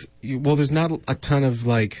really? There's not a ton of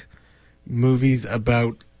like movies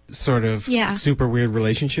about sort of super weird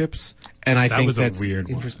relationships, and I think that's a weird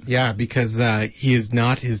one. Yeah, because he is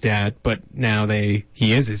not his dad, but now he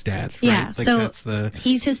is his dad. Yeah, right? Like so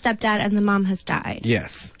he's his stepdad, and the mom has died.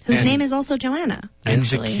 Yes, whose name is also Joanna. And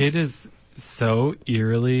the kid is so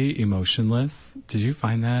eerily emotionless. Did you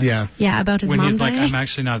find that? Yeah, about his when mom he's dying. like, I'm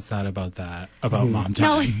actually not sad about that, about mom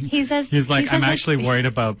dying. No, he says I'm actually worried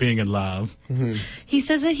about being in love. He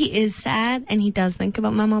says that he is sad and he does think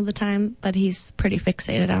about mom all the time, but he's pretty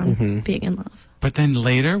fixated on being in love. But then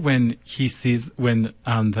later, when he sees when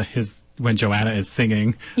Joanna is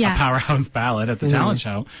singing a powerhouse ballad at the talent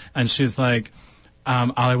show, and she's like,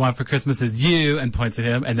 all I want for Christmas is you, and points at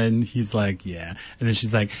him, and then he's like, yeah. And then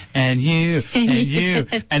she's like, and you, and you.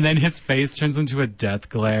 And then his face turns into a death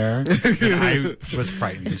glare. And I was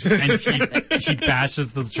frightened. And she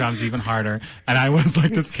bashes those drums even harder. And I was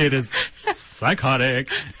like, this kid is psychotic,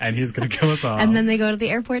 and he's going to kill us all. And then they go to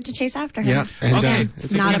the airport to chase after him. Yeah. And, okay.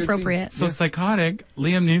 It's not appropriate. So psychotic,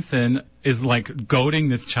 Liam Neeson is like goading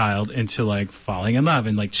this child into like falling in love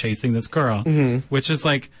and like chasing this girl, which is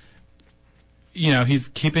like, he's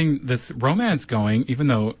keeping this romance going, even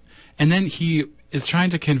though, and then he is trying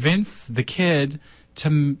to convince the kid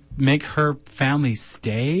to make her family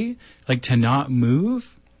stay, like to not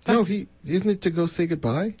move. Isn't it to go say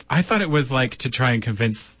goodbye? I thought it was like to try and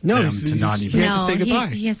convince them to not even. He has to say goodbye.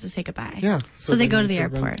 He has to say goodbye. Yeah. So they go to the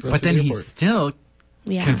airport. But then he still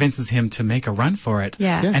convinces him to make a run for it.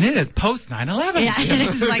 Yeah. And it is post 9/11. Yeah, it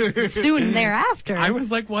is like soon thereafter. I was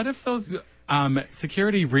like, what if those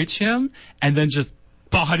security reach him and then just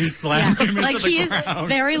body slam him into the ground?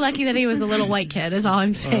 Very lucky that he was a little white kid, is all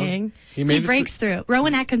I'm saying. He breaks through.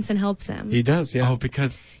 Rowan Atkinson helps him. He does, yeah. Oh,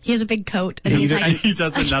 because he has a big coat. And he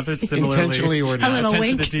does another similarly intentionally or not.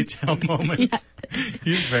 Attention to detail moment.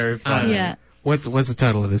 He's very funny. Yeah. What's the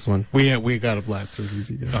title of this one? We got a blast through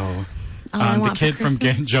these. Oh. The kid from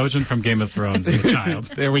Jojen from Game of Thrones is the child.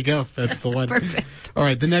 There we go. That's the one. Perfect. All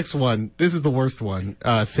right, the next one. This is the worst one.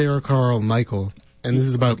 Sarah, Carl, Michael. And this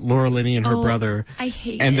is about Laura Linney and her brother. I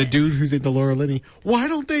hate And the dude who's into Laura Linney. Why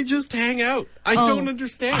don't they just hang out? I don't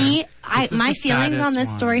understand. My feelings on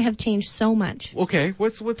this story have changed so much. Okay,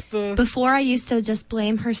 what's the... Before I used to just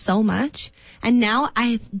blame her so much, and now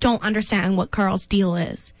I don't understand what Carl's deal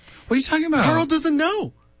is. What are you talking about? Carl doesn't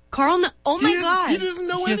know. Oh my God. He doesn't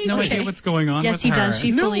know anything. He has no idea what's going on with her. Yes, he does.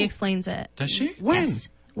 She fully explains it. Does she? When? Yes.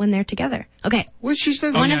 When they're together. Okay. What she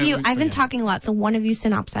says? One of you, I've been talking a lot, so one of you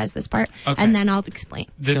synopsize this part, and then I'll explain.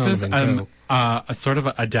 This is a sort of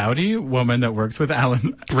a dowdy woman that works with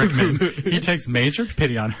Alan Rickman. He takes major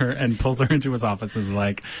pity on her and pulls her into his office and is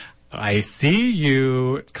like, I see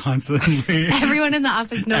you constantly. Everyone in the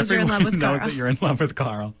office knows you're in love with Carl. Knows that you're in love with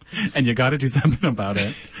Carl, and you got to do something about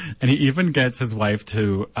it. And he even gets his wife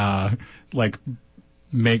to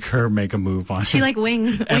make her make a move on. She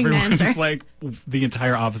wingmans her. Everyone's like the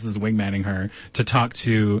entire office is wingmanning her to talk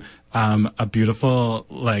to a beautiful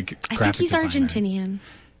graphic designer. I think he's Argentinian.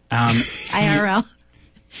 IRL.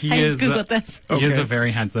 I Googled this. He is a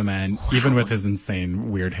very handsome man, even with his insane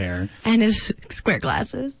weird hair and his square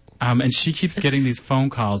glasses. And she keeps getting these phone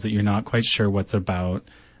calls that you're not quite sure what's about.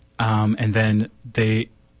 And then they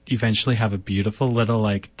eventually have a beautiful little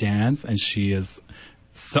dance, and she is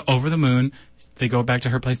so over the moon. They go back to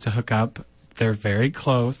her place to hook up. They're very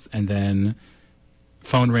close, and then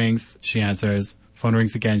phone rings. She answers. Phone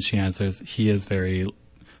rings again. She answers. He is very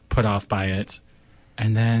put off by it,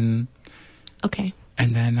 and then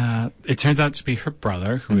it turns out to be her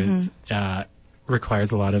brother, who is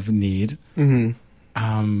requires a lot of need.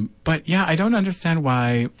 Mm-hmm. But yeah, I don't understand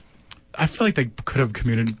why. I feel like they could have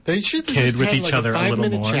communicated with each other a little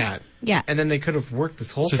more. Chat. Yeah. And then they could have worked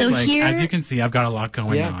this whole thing. So as you can see, I've got a lot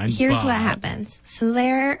going on. Here's what happens. So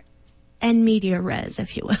they're en media res,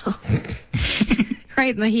 if you will.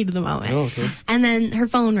 Right in the heat of the moment. Oh, okay. And then her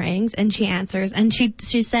phone rings and she answers and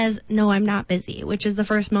she says, "No, I'm not busy," which is the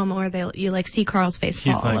first moment where you see Carl's face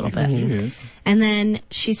fall a little bit. And then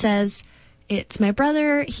she says, "It's my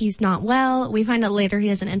brother. He's not well." We find out later he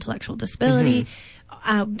has an intellectual disability.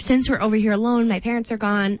 Mm-hmm. Since we're over here alone, my parents are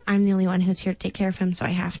gone. I'm the only one who's here to take care of him, so I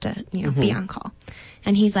have to, be on call.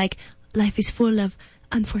 And he's like, "Life is full of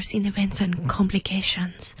unforeseen events and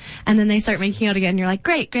complications. And then they start making out again. You're like,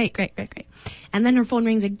 great. And then her phone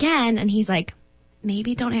rings again, and he's like,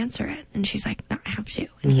 maybe don't answer it. And she's like, no, I have to.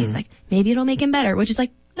 And he's like, maybe it'll make him better, which is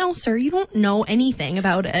like, no, sir, you don't know anything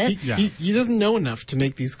about it. He doesn't know enough to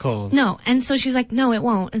make these calls. No. And so she's like, no, it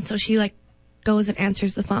won't. And so she like goes and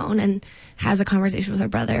answers the phone and has a conversation with her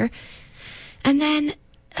brother. And then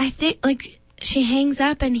I think like she hangs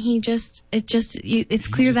up, and it's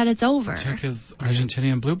clear that it's over. Took his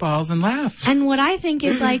Argentinian blue balls and left. And what I think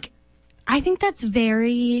is like, I think that's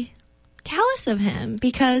very callous of him,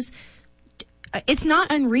 because it's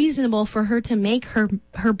not unreasonable for her to make her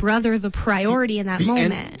brother the priority in that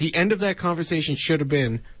moment. The end of that conversation should have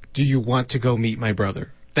been, do you want to go meet my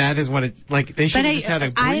brother? That is what it, like, they should have just had a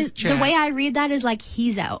brief chat. The way I read that is like,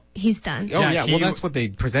 he's out. He's done. Oh, yeah, well, that's what they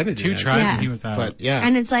presented it 2 as. tries Yeah. and he was out. But, yeah.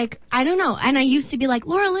 And it's like, I don't know. And I used to be like,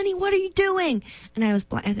 Laura Linney, what are you doing? And I was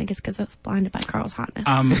blind. I think it's because I was blinded by Carl's hotness.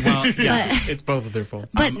 Well, yeah. It's both of their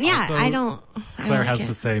faults. but yeah, also, I don't Claire like has it.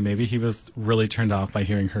 to say maybe he was really turned off by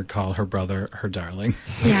hearing her call her brother her darling.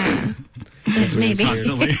 Yeah. Maybe.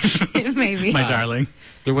 Constantly. Maybe. My darling.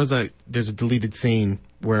 There's a deleted scene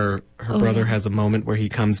where her brother has a moment where he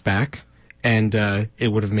comes back, and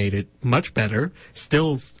it would have made it much better.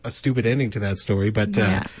 Still a stupid ending to that story, but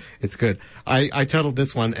Yeah. it's good. I titled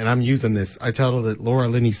this one, and I'm using this. I titled it Laura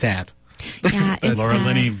Linney Sad. Yeah, it's Laura sad.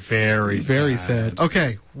 Linney, very sad.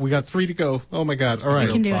 Okay, we got 3 to go. Oh my God! All right,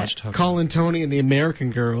 We can do it. Botched hookup. Colin Tony and the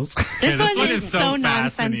American Girls. This this one one is is so so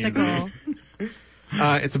fast and nonsensical.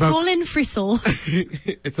 It's about Colin Frissell.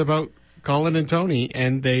 it's about Colin and Tony,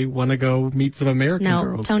 and they want to go meet some American No,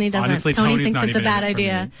 girls. Tony doesn't. Honestly, Tony Tony's thinks not it's a even in bad it for me.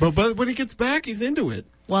 idea. But when he gets back, he's into it.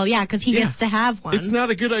 Well, yeah, because he gets to have one. It's not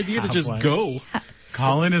a good idea to Have just one. go.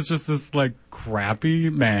 Colin is just this like crappy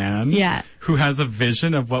man Yeah. who has a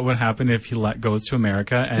vision of what would happen if he goes to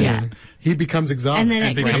America and, Yeah. He becomes exotic. And then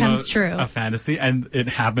it become becomes true. a fantasy, and it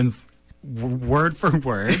happens word for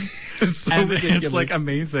word. It's so and ridiculous. it's like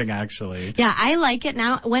amazing, actually. Yeah, I like it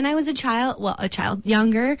now. When I was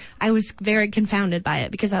younger, I was very confounded by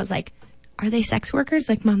it because I was like, are they sex workers?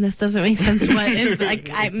 Like, Mom, this doesn't make sense. What is, like,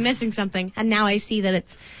 I'm missing something. And now I see that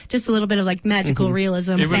it's just a little bit of like magical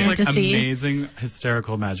realism, It was like fantasy. amazing,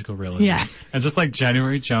 hysterical, magical realism. Yeah. And just like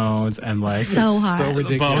January Jones and like So hot. So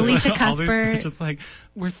ridiculous. both- Alicia all these- Cuthbert. just like,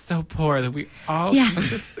 we're so poor that we all Yeah.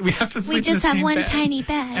 we have to sleep in just the have same one bed, tiny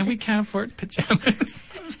bed. and we can't afford pajamas.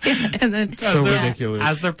 And then So they're- ridiculous.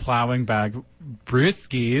 As they're plowing back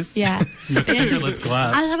Brewskis. Yeah. With fingerless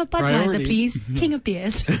gloves. I'll have a Budweiser, Priorities. please. King of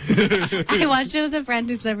beers. I watched it with a friend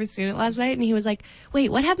who's never seen it last night, and he was like,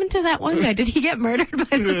 wait, what happened to that one guy? Did he get murdered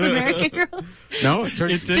by those American girls? No, it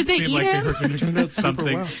turned It did Did they seem eat like him? they were going to Turned do out super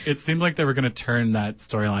something. well. It seemed like they were going to turn that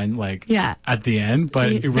storyline like Yeah. at the end,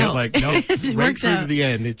 but it was No. like no. It right works through out. to the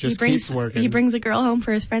end. It just keeps working. He brings a girl home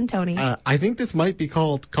for his friend Tony. I think this might be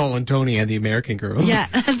called Colin Tony and the American Girls. Yeah,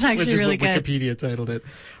 that's actually which is really what good. Wikipedia titled it.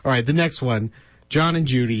 All right, the next one, John and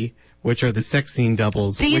Judy, which are the sex scene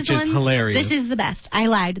doubles, These which ones, is hilarious. This is the best. I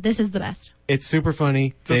lied. This is the best. It's super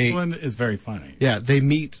funny. This one is very funny. Yeah, they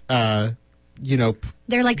meet,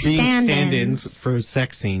 They're like being stand-ins. stand-ins for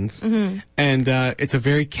sex scenes. Mm-hmm. And it's a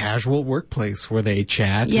very casual workplace where they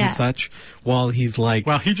chat Yeah. and such while he's like,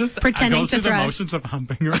 Well, he just Pretending goes to through the thrust. motions of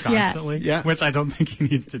humping her constantly, Yeah. which I don't think he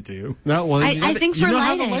needs to do. no, well, I think you for know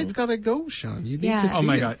how the lighting. lights gotta go, Sean. You need Yeah. to see Oh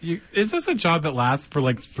my it. god! Is this a job that lasts for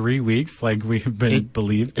like 3 weeks, like we have been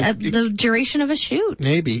believed? The duration of a shoot.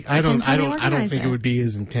 Maybe. I don't Depends how they organize think it it. would be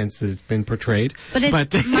as intense as it's been portrayed. But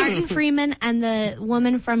it's Martin Freeman and the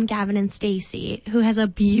woman from Gavin and Stacey, who has a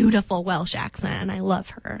beautiful Welsh accent, and I love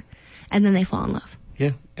her. And then they fall in love.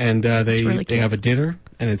 Yeah, and they really they cute. have a dinner,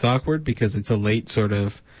 and it's awkward because it's a late sort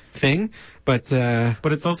of thing. But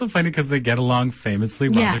But it's also funny because they get along famously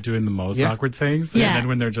while Yeah. they're doing the most Yeah. awkward things, Yeah. and then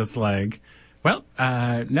when they're just like, "Well,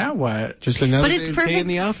 now what?" just another But it's day perfect. in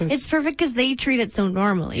the office. It's perfect because they treat it so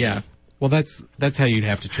normally. Yeah. Well, that's how you'd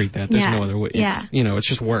have to treat that. There's Yeah. no other way. It's, Yeah. it's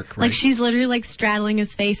just work, right? Like she's literally like straddling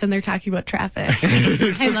his face, and they're talking about traffic.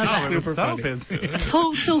 I love Oh, that. it was Super so funny. busy.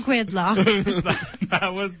 Total gridlock.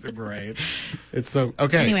 That was great. It's so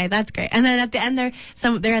okay. Anyway, that's great. And then at the end,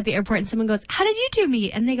 they're at the airport, and someone goes, "How did you two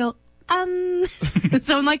meet?" And they go,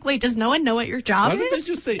 So I'm like, wait, does no one know what your job Why did they is?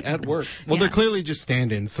 just say at work? Well, Yeah. they're clearly just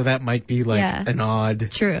stand-ins, so that might be like Yeah. an odd.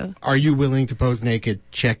 True. Are you willing to pose naked?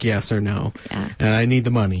 Check yes or no. Yeah. And I need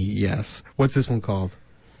the money. Yes. What's this one called?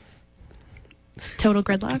 Total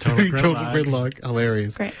gridlock. Total Total gridlock. Gridlock.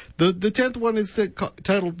 Hilarious. Great. The 10th one is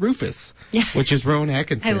titled Rufus, Yeah. which is Rowan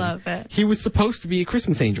Atkinson. I love it. He was supposed to be a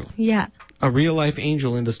Christmas angel, Yeah. a real life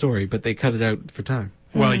angel in the story, but they cut it out for time.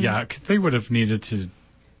 Well, yeah, 'cause they would have needed to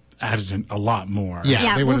added in a lot more.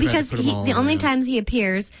 Yeah, they well, would've had to because put 'em all the in only there. times he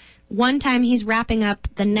appears, one time he's wrapping up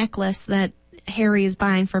the necklace that Harry is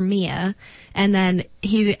buying for Mia, and then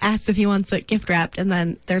he asks if he wants it gift wrapped, and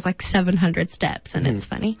then there's like 700 steps, and it's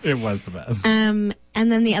funny. It was the best. And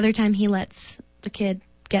then the other time he lets the kid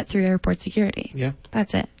get through airport security. Yeah.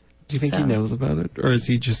 That's it. Do you think he So- knows about it, or is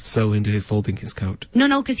he just so into his folding his coat?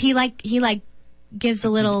 No, because he gives a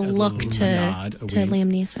little A look little to nod, a wink.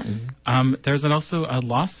 Liam Neeson. There's also a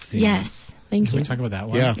lost scene. Yes, thank Can you. we talk about that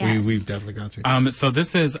one? Yeah, Yes. we've definitely got to. So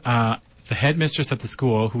this is the headmistress at the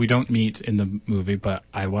school, who we don't meet in the movie, but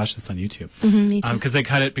I watched this on YouTube. Me too. Because they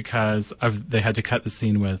cut it because they had to cut the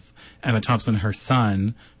scene with Emma Thompson and her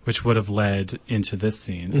son, which would have led into this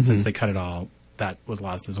scene. And since they cut it all, that was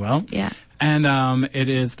lost as well. Yeah. And it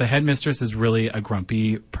is, the headmistress is really a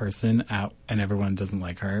grumpy person out, and everyone doesn't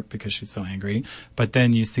like her because she's so angry. But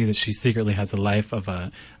then you see that she secretly has a life of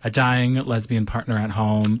a dying lesbian partner at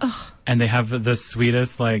home. And they have the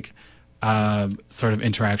sweetest, sort of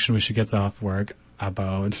interaction when she gets off work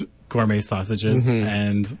about gourmet sausages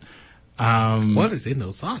and What is in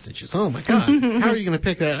those sausages? Oh my god! How are you going to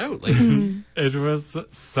pick that out? Like, it was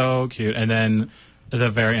so cute. And then the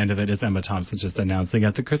very end of it is Emma Thompson just announcing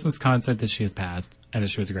at the Christmas concert that she has passed and that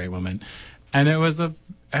she was a great woman. And it was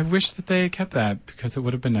I wish that they had kept that, because it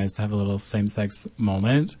would have been nice to have a little same-sex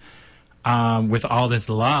moment with all this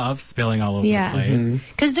love spilling all over the place.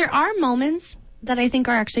 Because there are moments that I think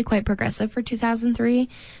are actually quite progressive for 2003.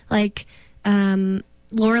 Like,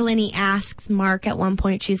 Laura Linney asks Mark at one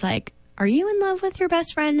point, she's like, "Are you in love with your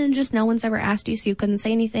best friend and just no one's ever asked you, so you couldn't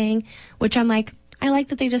say anything?" Which I'm like, I like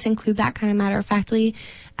that they just include that kind of matter-of-factly.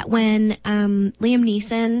 When Liam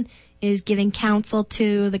Neeson is giving counsel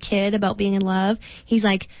to the kid about being in love, he's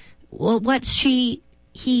like, "Well, what's he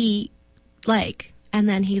like?" And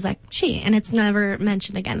then he's like, "She," and it's never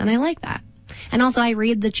mentioned again, and I like that. And also, I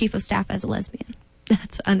read the chief of staff as a lesbian.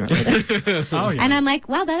 That's unrelated. Oh, yeah. And I'm like,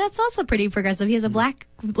 wow, that's also pretty progressive. He has a black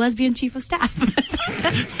lesbian chief of staff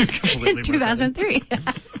in 2003.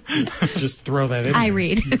 just throw that in. I there.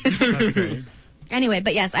 read. That's great. Anyway,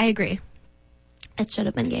 but yes, I agree. It should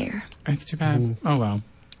have been gayer. It's too bad. Oh, well.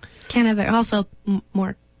 Can't have it. Also,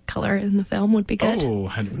 more color in the film would be good. Oh,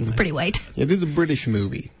 100%. It's pretty white. It is a British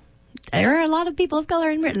movie. There are a lot of people of color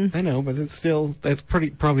in Britain. I know, but that's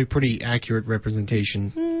probably pretty accurate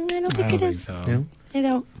representation. I don't I think don't it think is. so. Yeah. I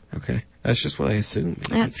don't. Okay, that's just what I assumed.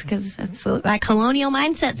 That's because that colonial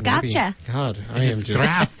mindset's Maybe. gotcha God, I am It's just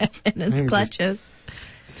grasp. in its I'm clutches.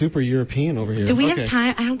 super European over here. Do we Okay. have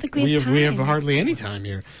time? I don't think we have time. We have hardly any time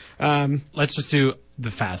here. Let's just do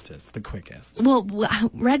the fastest, the quickest. Well,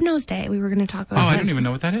 Red Nose Day, we were going to talk Oh, about. I that. don't even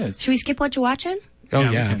know what that is. Should we skip what you're watching? Oh Yeah,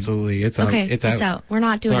 we yeah, can. absolutely. It's out. Okay, It's out. We're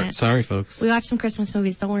not doing it. Sorry, folks. We watched some Christmas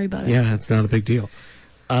movies. Don't worry about it. Yeah, it's not a big deal.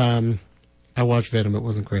 I watched Venom. It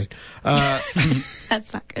wasn't great.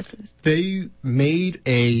 That's not Christmas. They made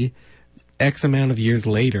a X amount of years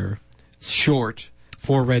later short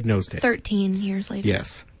for Red Nose Day. 13 years later.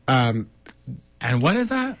 Yes. And what is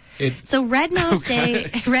that? So Red Nose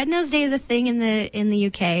Day, Red Nose Day is a thing in the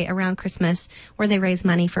UK around Christmas where they raise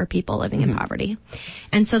money for people living in poverty.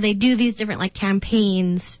 And so they do these different like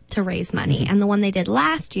campaigns to raise money. And the one they did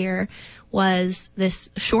last year was this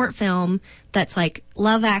short film that's like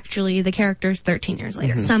Love Actually, the characters 13 years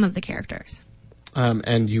later, some of the characters.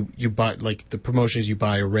 And you buy, like, the promotions, you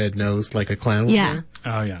buy a red nose, like a clown. would Yeah. wear.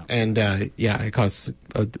 Oh, yeah. And, it costs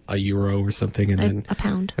a euro or something. And then, A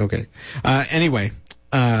pound. okay. Anyway,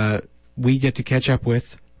 we get to catch up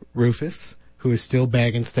with Rufus, who is still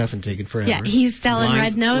bagging stuff and taking forever. Yeah, he's selling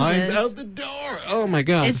red noses. Lines out the door. Oh my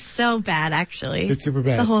god. It's so bad, actually. It's super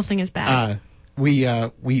bad. The whole thing is bad. We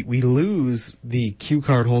lose the cue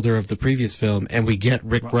card holder of the previous film, and we get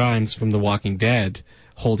Rick Grimes from The Walking Dead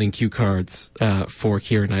holding cue cards for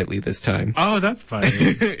Keira Knightley this time. Oh, that's funny.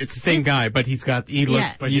 It's the same guy, but he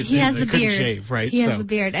looks like he has the couldn't beard. shave, right? He has the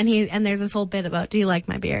beard, and there's this whole bit about, do you like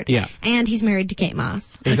my beard? Yeah. And he's married to Kate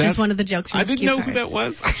Moss, which is one of the jokes from I his didn't cue know cards. who that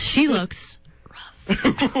was. She looks.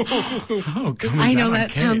 Oh, come I know down, that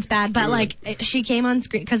Kate. sounds bad, but like she came on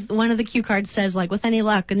screen because one of the cue cards says like, with any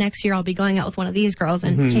luck, next year I'll be going out with one of these girls,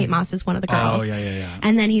 and Kate Moss is one of the girls. Oh, yeah.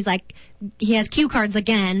 And then he's like, he has cue cards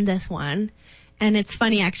again, this one. And it's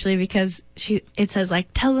funny actually because it says like,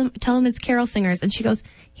 tell him it's Carol Singers. And she goes,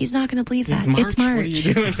 he's not going to believe that. It's March. What are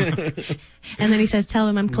you doing? And then he says, tell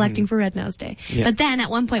him I'm collecting for Red Nose Day. Yeah. But then at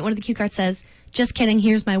one point, one of the cue cards says, just kidding,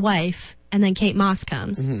 here's my wife. And then Kate Moss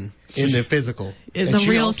comes. In the physical. The And she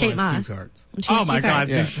real also Kate has Moss. cue cards. And she has Oh, my cue cards.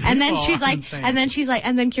 God. these And then people she's are like, insane. and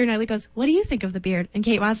then Keira Knightley goes, what do you think of the beard? And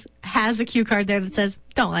Kate Moss has a cue card there that says,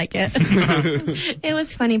 don't like it. It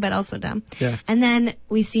was funny, but also dumb. Yeah. And then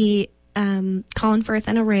we see Colin Firth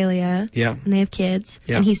and Aurelia. Yeah. And they have kids.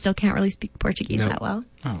 Yeah. And he still can't really speak Portuguese No. that well.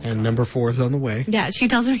 Oh, And number 4 is on the way. Yeah, she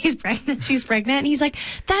tells him he's pregnant. She's pregnant. And he's like,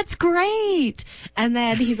 that's great. And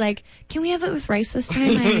then he's like, can we have it with rice this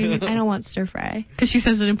time? I don't want stir fry. Because she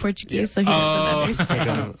says it in Portuguese, so he doesn't Like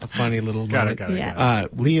understand. a funny little got moment. it, got it. Yeah. got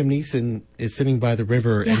it. Liam Neeson is sitting by the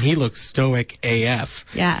river, and he looks stoic AF.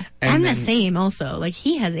 Yeah. And And, then- the same also. Like,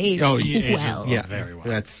 he has aged Oh, He ages well. Yeah, very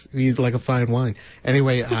well. he's like a fine wine.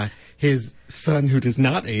 Anyway, his son, who does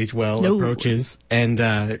not age well, No. approaches, and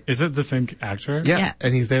Is it the same actor? Yeah.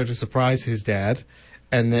 and he's there to surprise his dad,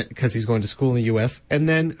 and then because he's going to school in the U.S. And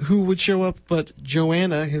then who would show up but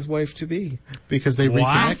Joanna, his wife to be, because they What?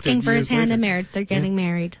 reconnected Asking for years his hand later. in marriage. They're getting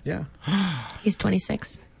married. Yeah, He's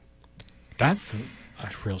 26. That's a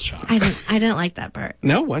real shock. I didn't like that part.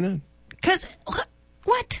 no, why not? Because,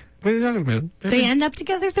 what? What are you talking about? They end up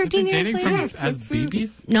together They've 13 been years dating later? from as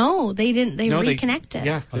babies? No, they didn't. They No, reconnected.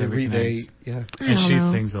 Yeah, Oh, they reconnect. yeah. I And don't she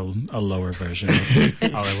know. sings a lower version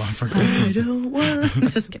of All I Want for Christmas. I don't want.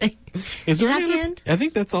 Just kidding. Is there that any the other- end? I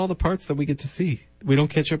think that's all the parts that we get to see. We don't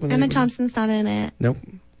catch up on Emma anybody? Thompson's not in it. Nope.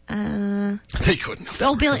 Uh, They couldn't have.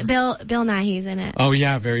 oh, Bill Nighy's in it. Oh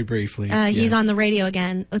yeah, very briefly. He's Yes. on the radio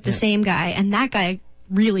again with the same guy, and that guy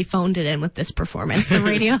really phoned it in with this performance. The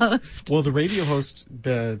radio host. Well, the radio host,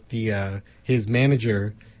 his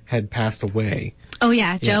manager had passed away. Oh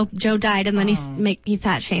yeah, Joe died, and then he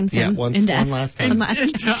fat shames him Yeah, in death. one last time. One last-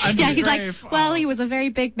 Under yeah, the he's grave. like, well, he was a very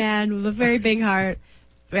big man with a very big heart,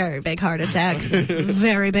 very big heart attack,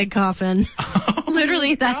 very big coffin.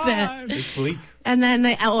 Literally, that's it. It's bleak. And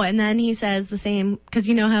then he says the same, because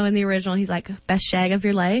you know how in the original he's like, best shag of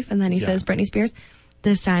your life, and then he Yeah. says Britney Spears.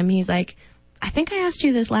 This time he's like, I think I asked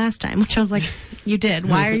you this last time, which I was like, you did.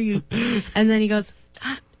 Why are you? And then he goes,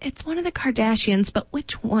 it's one of the Kardashians, but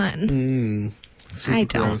which one? Super I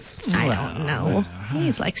don't gross. know.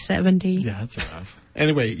 He's like 70. Yeah, that's rough.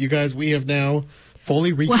 Anyway, you guys, we have now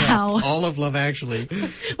fully recapped Wow. all of Love Actually.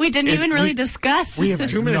 We didn't even really discuss. We have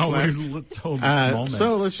 2 minutes No, left. we're total moments.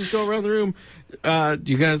 So let's just go around the room.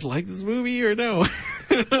 Do you guys like this movie or no?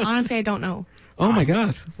 Honestly, I don't know. Oh my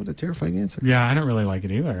God, what a terrifying answer. Yeah, I don't really like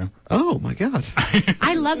it either. Oh my God.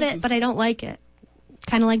 I love it, but I don't like it.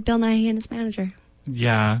 Kind of like Bill Nighy and his manager.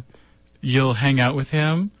 Yeah, you'll hang out with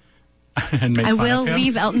him and make I fun will of him.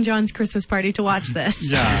 leave Elton John's Christmas party to watch this.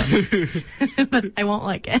 Yeah, But I won't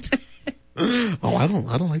like it. Oh, I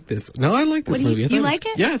don't like this. No, I like this What do you- movie. I thought you was- like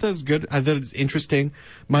it? Yeah, I thought it was good. I thought it was interesting.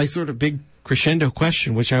 My sort of big crescendo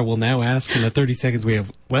question, which I will now ask in the 30 seconds we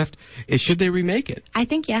have left, is should they remake it? I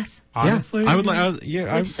think yes. honestly, Yeah, I would like.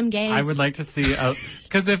 Yeah, With some gays. I would like to see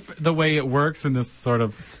because if the way it works in this sort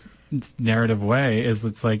of narrative way is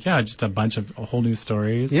it's like just a whole new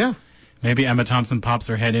stories. Yeah. Maybe Emma Thompson pops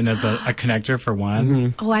her head in as a connector for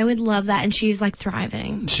one. Oh, I would love that. And she's like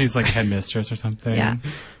thriving. She's like headmistress or something. Yeah.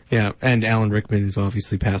 Yeah, and Alan Rickman has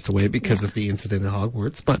obviously passed away because of the incident at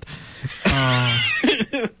Hogwarts, but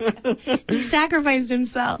He sacrificed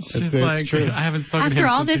himself. She's That's like, true. I haven't spoken After to him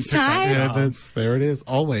all since he this took that time? yeah, job. there it is,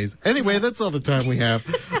 always. Anyway, that's all the time we have.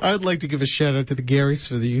 I'd like to give a shout out to the Garys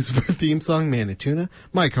for the use of our theme song, Manituna,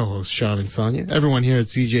 my co-hosts Sean and Sonia, everyone here at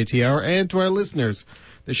CJT Hour, and to our listeners.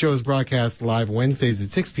 The show is broadcast live Wednesdays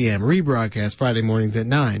at 6 p.m., rebroadcast Friday mornings at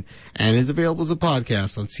 9, and is available as a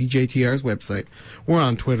podcast on CJTR's website. We're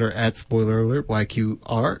on Twitter at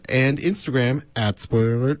SpoilerAlertYQR and Instagram at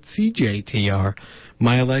SpoilerAlertCJTR.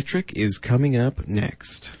 My Electric is coming up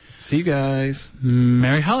next. See you guys.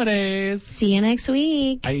 Merry holidays. See you next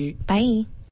week. Bye. Bye.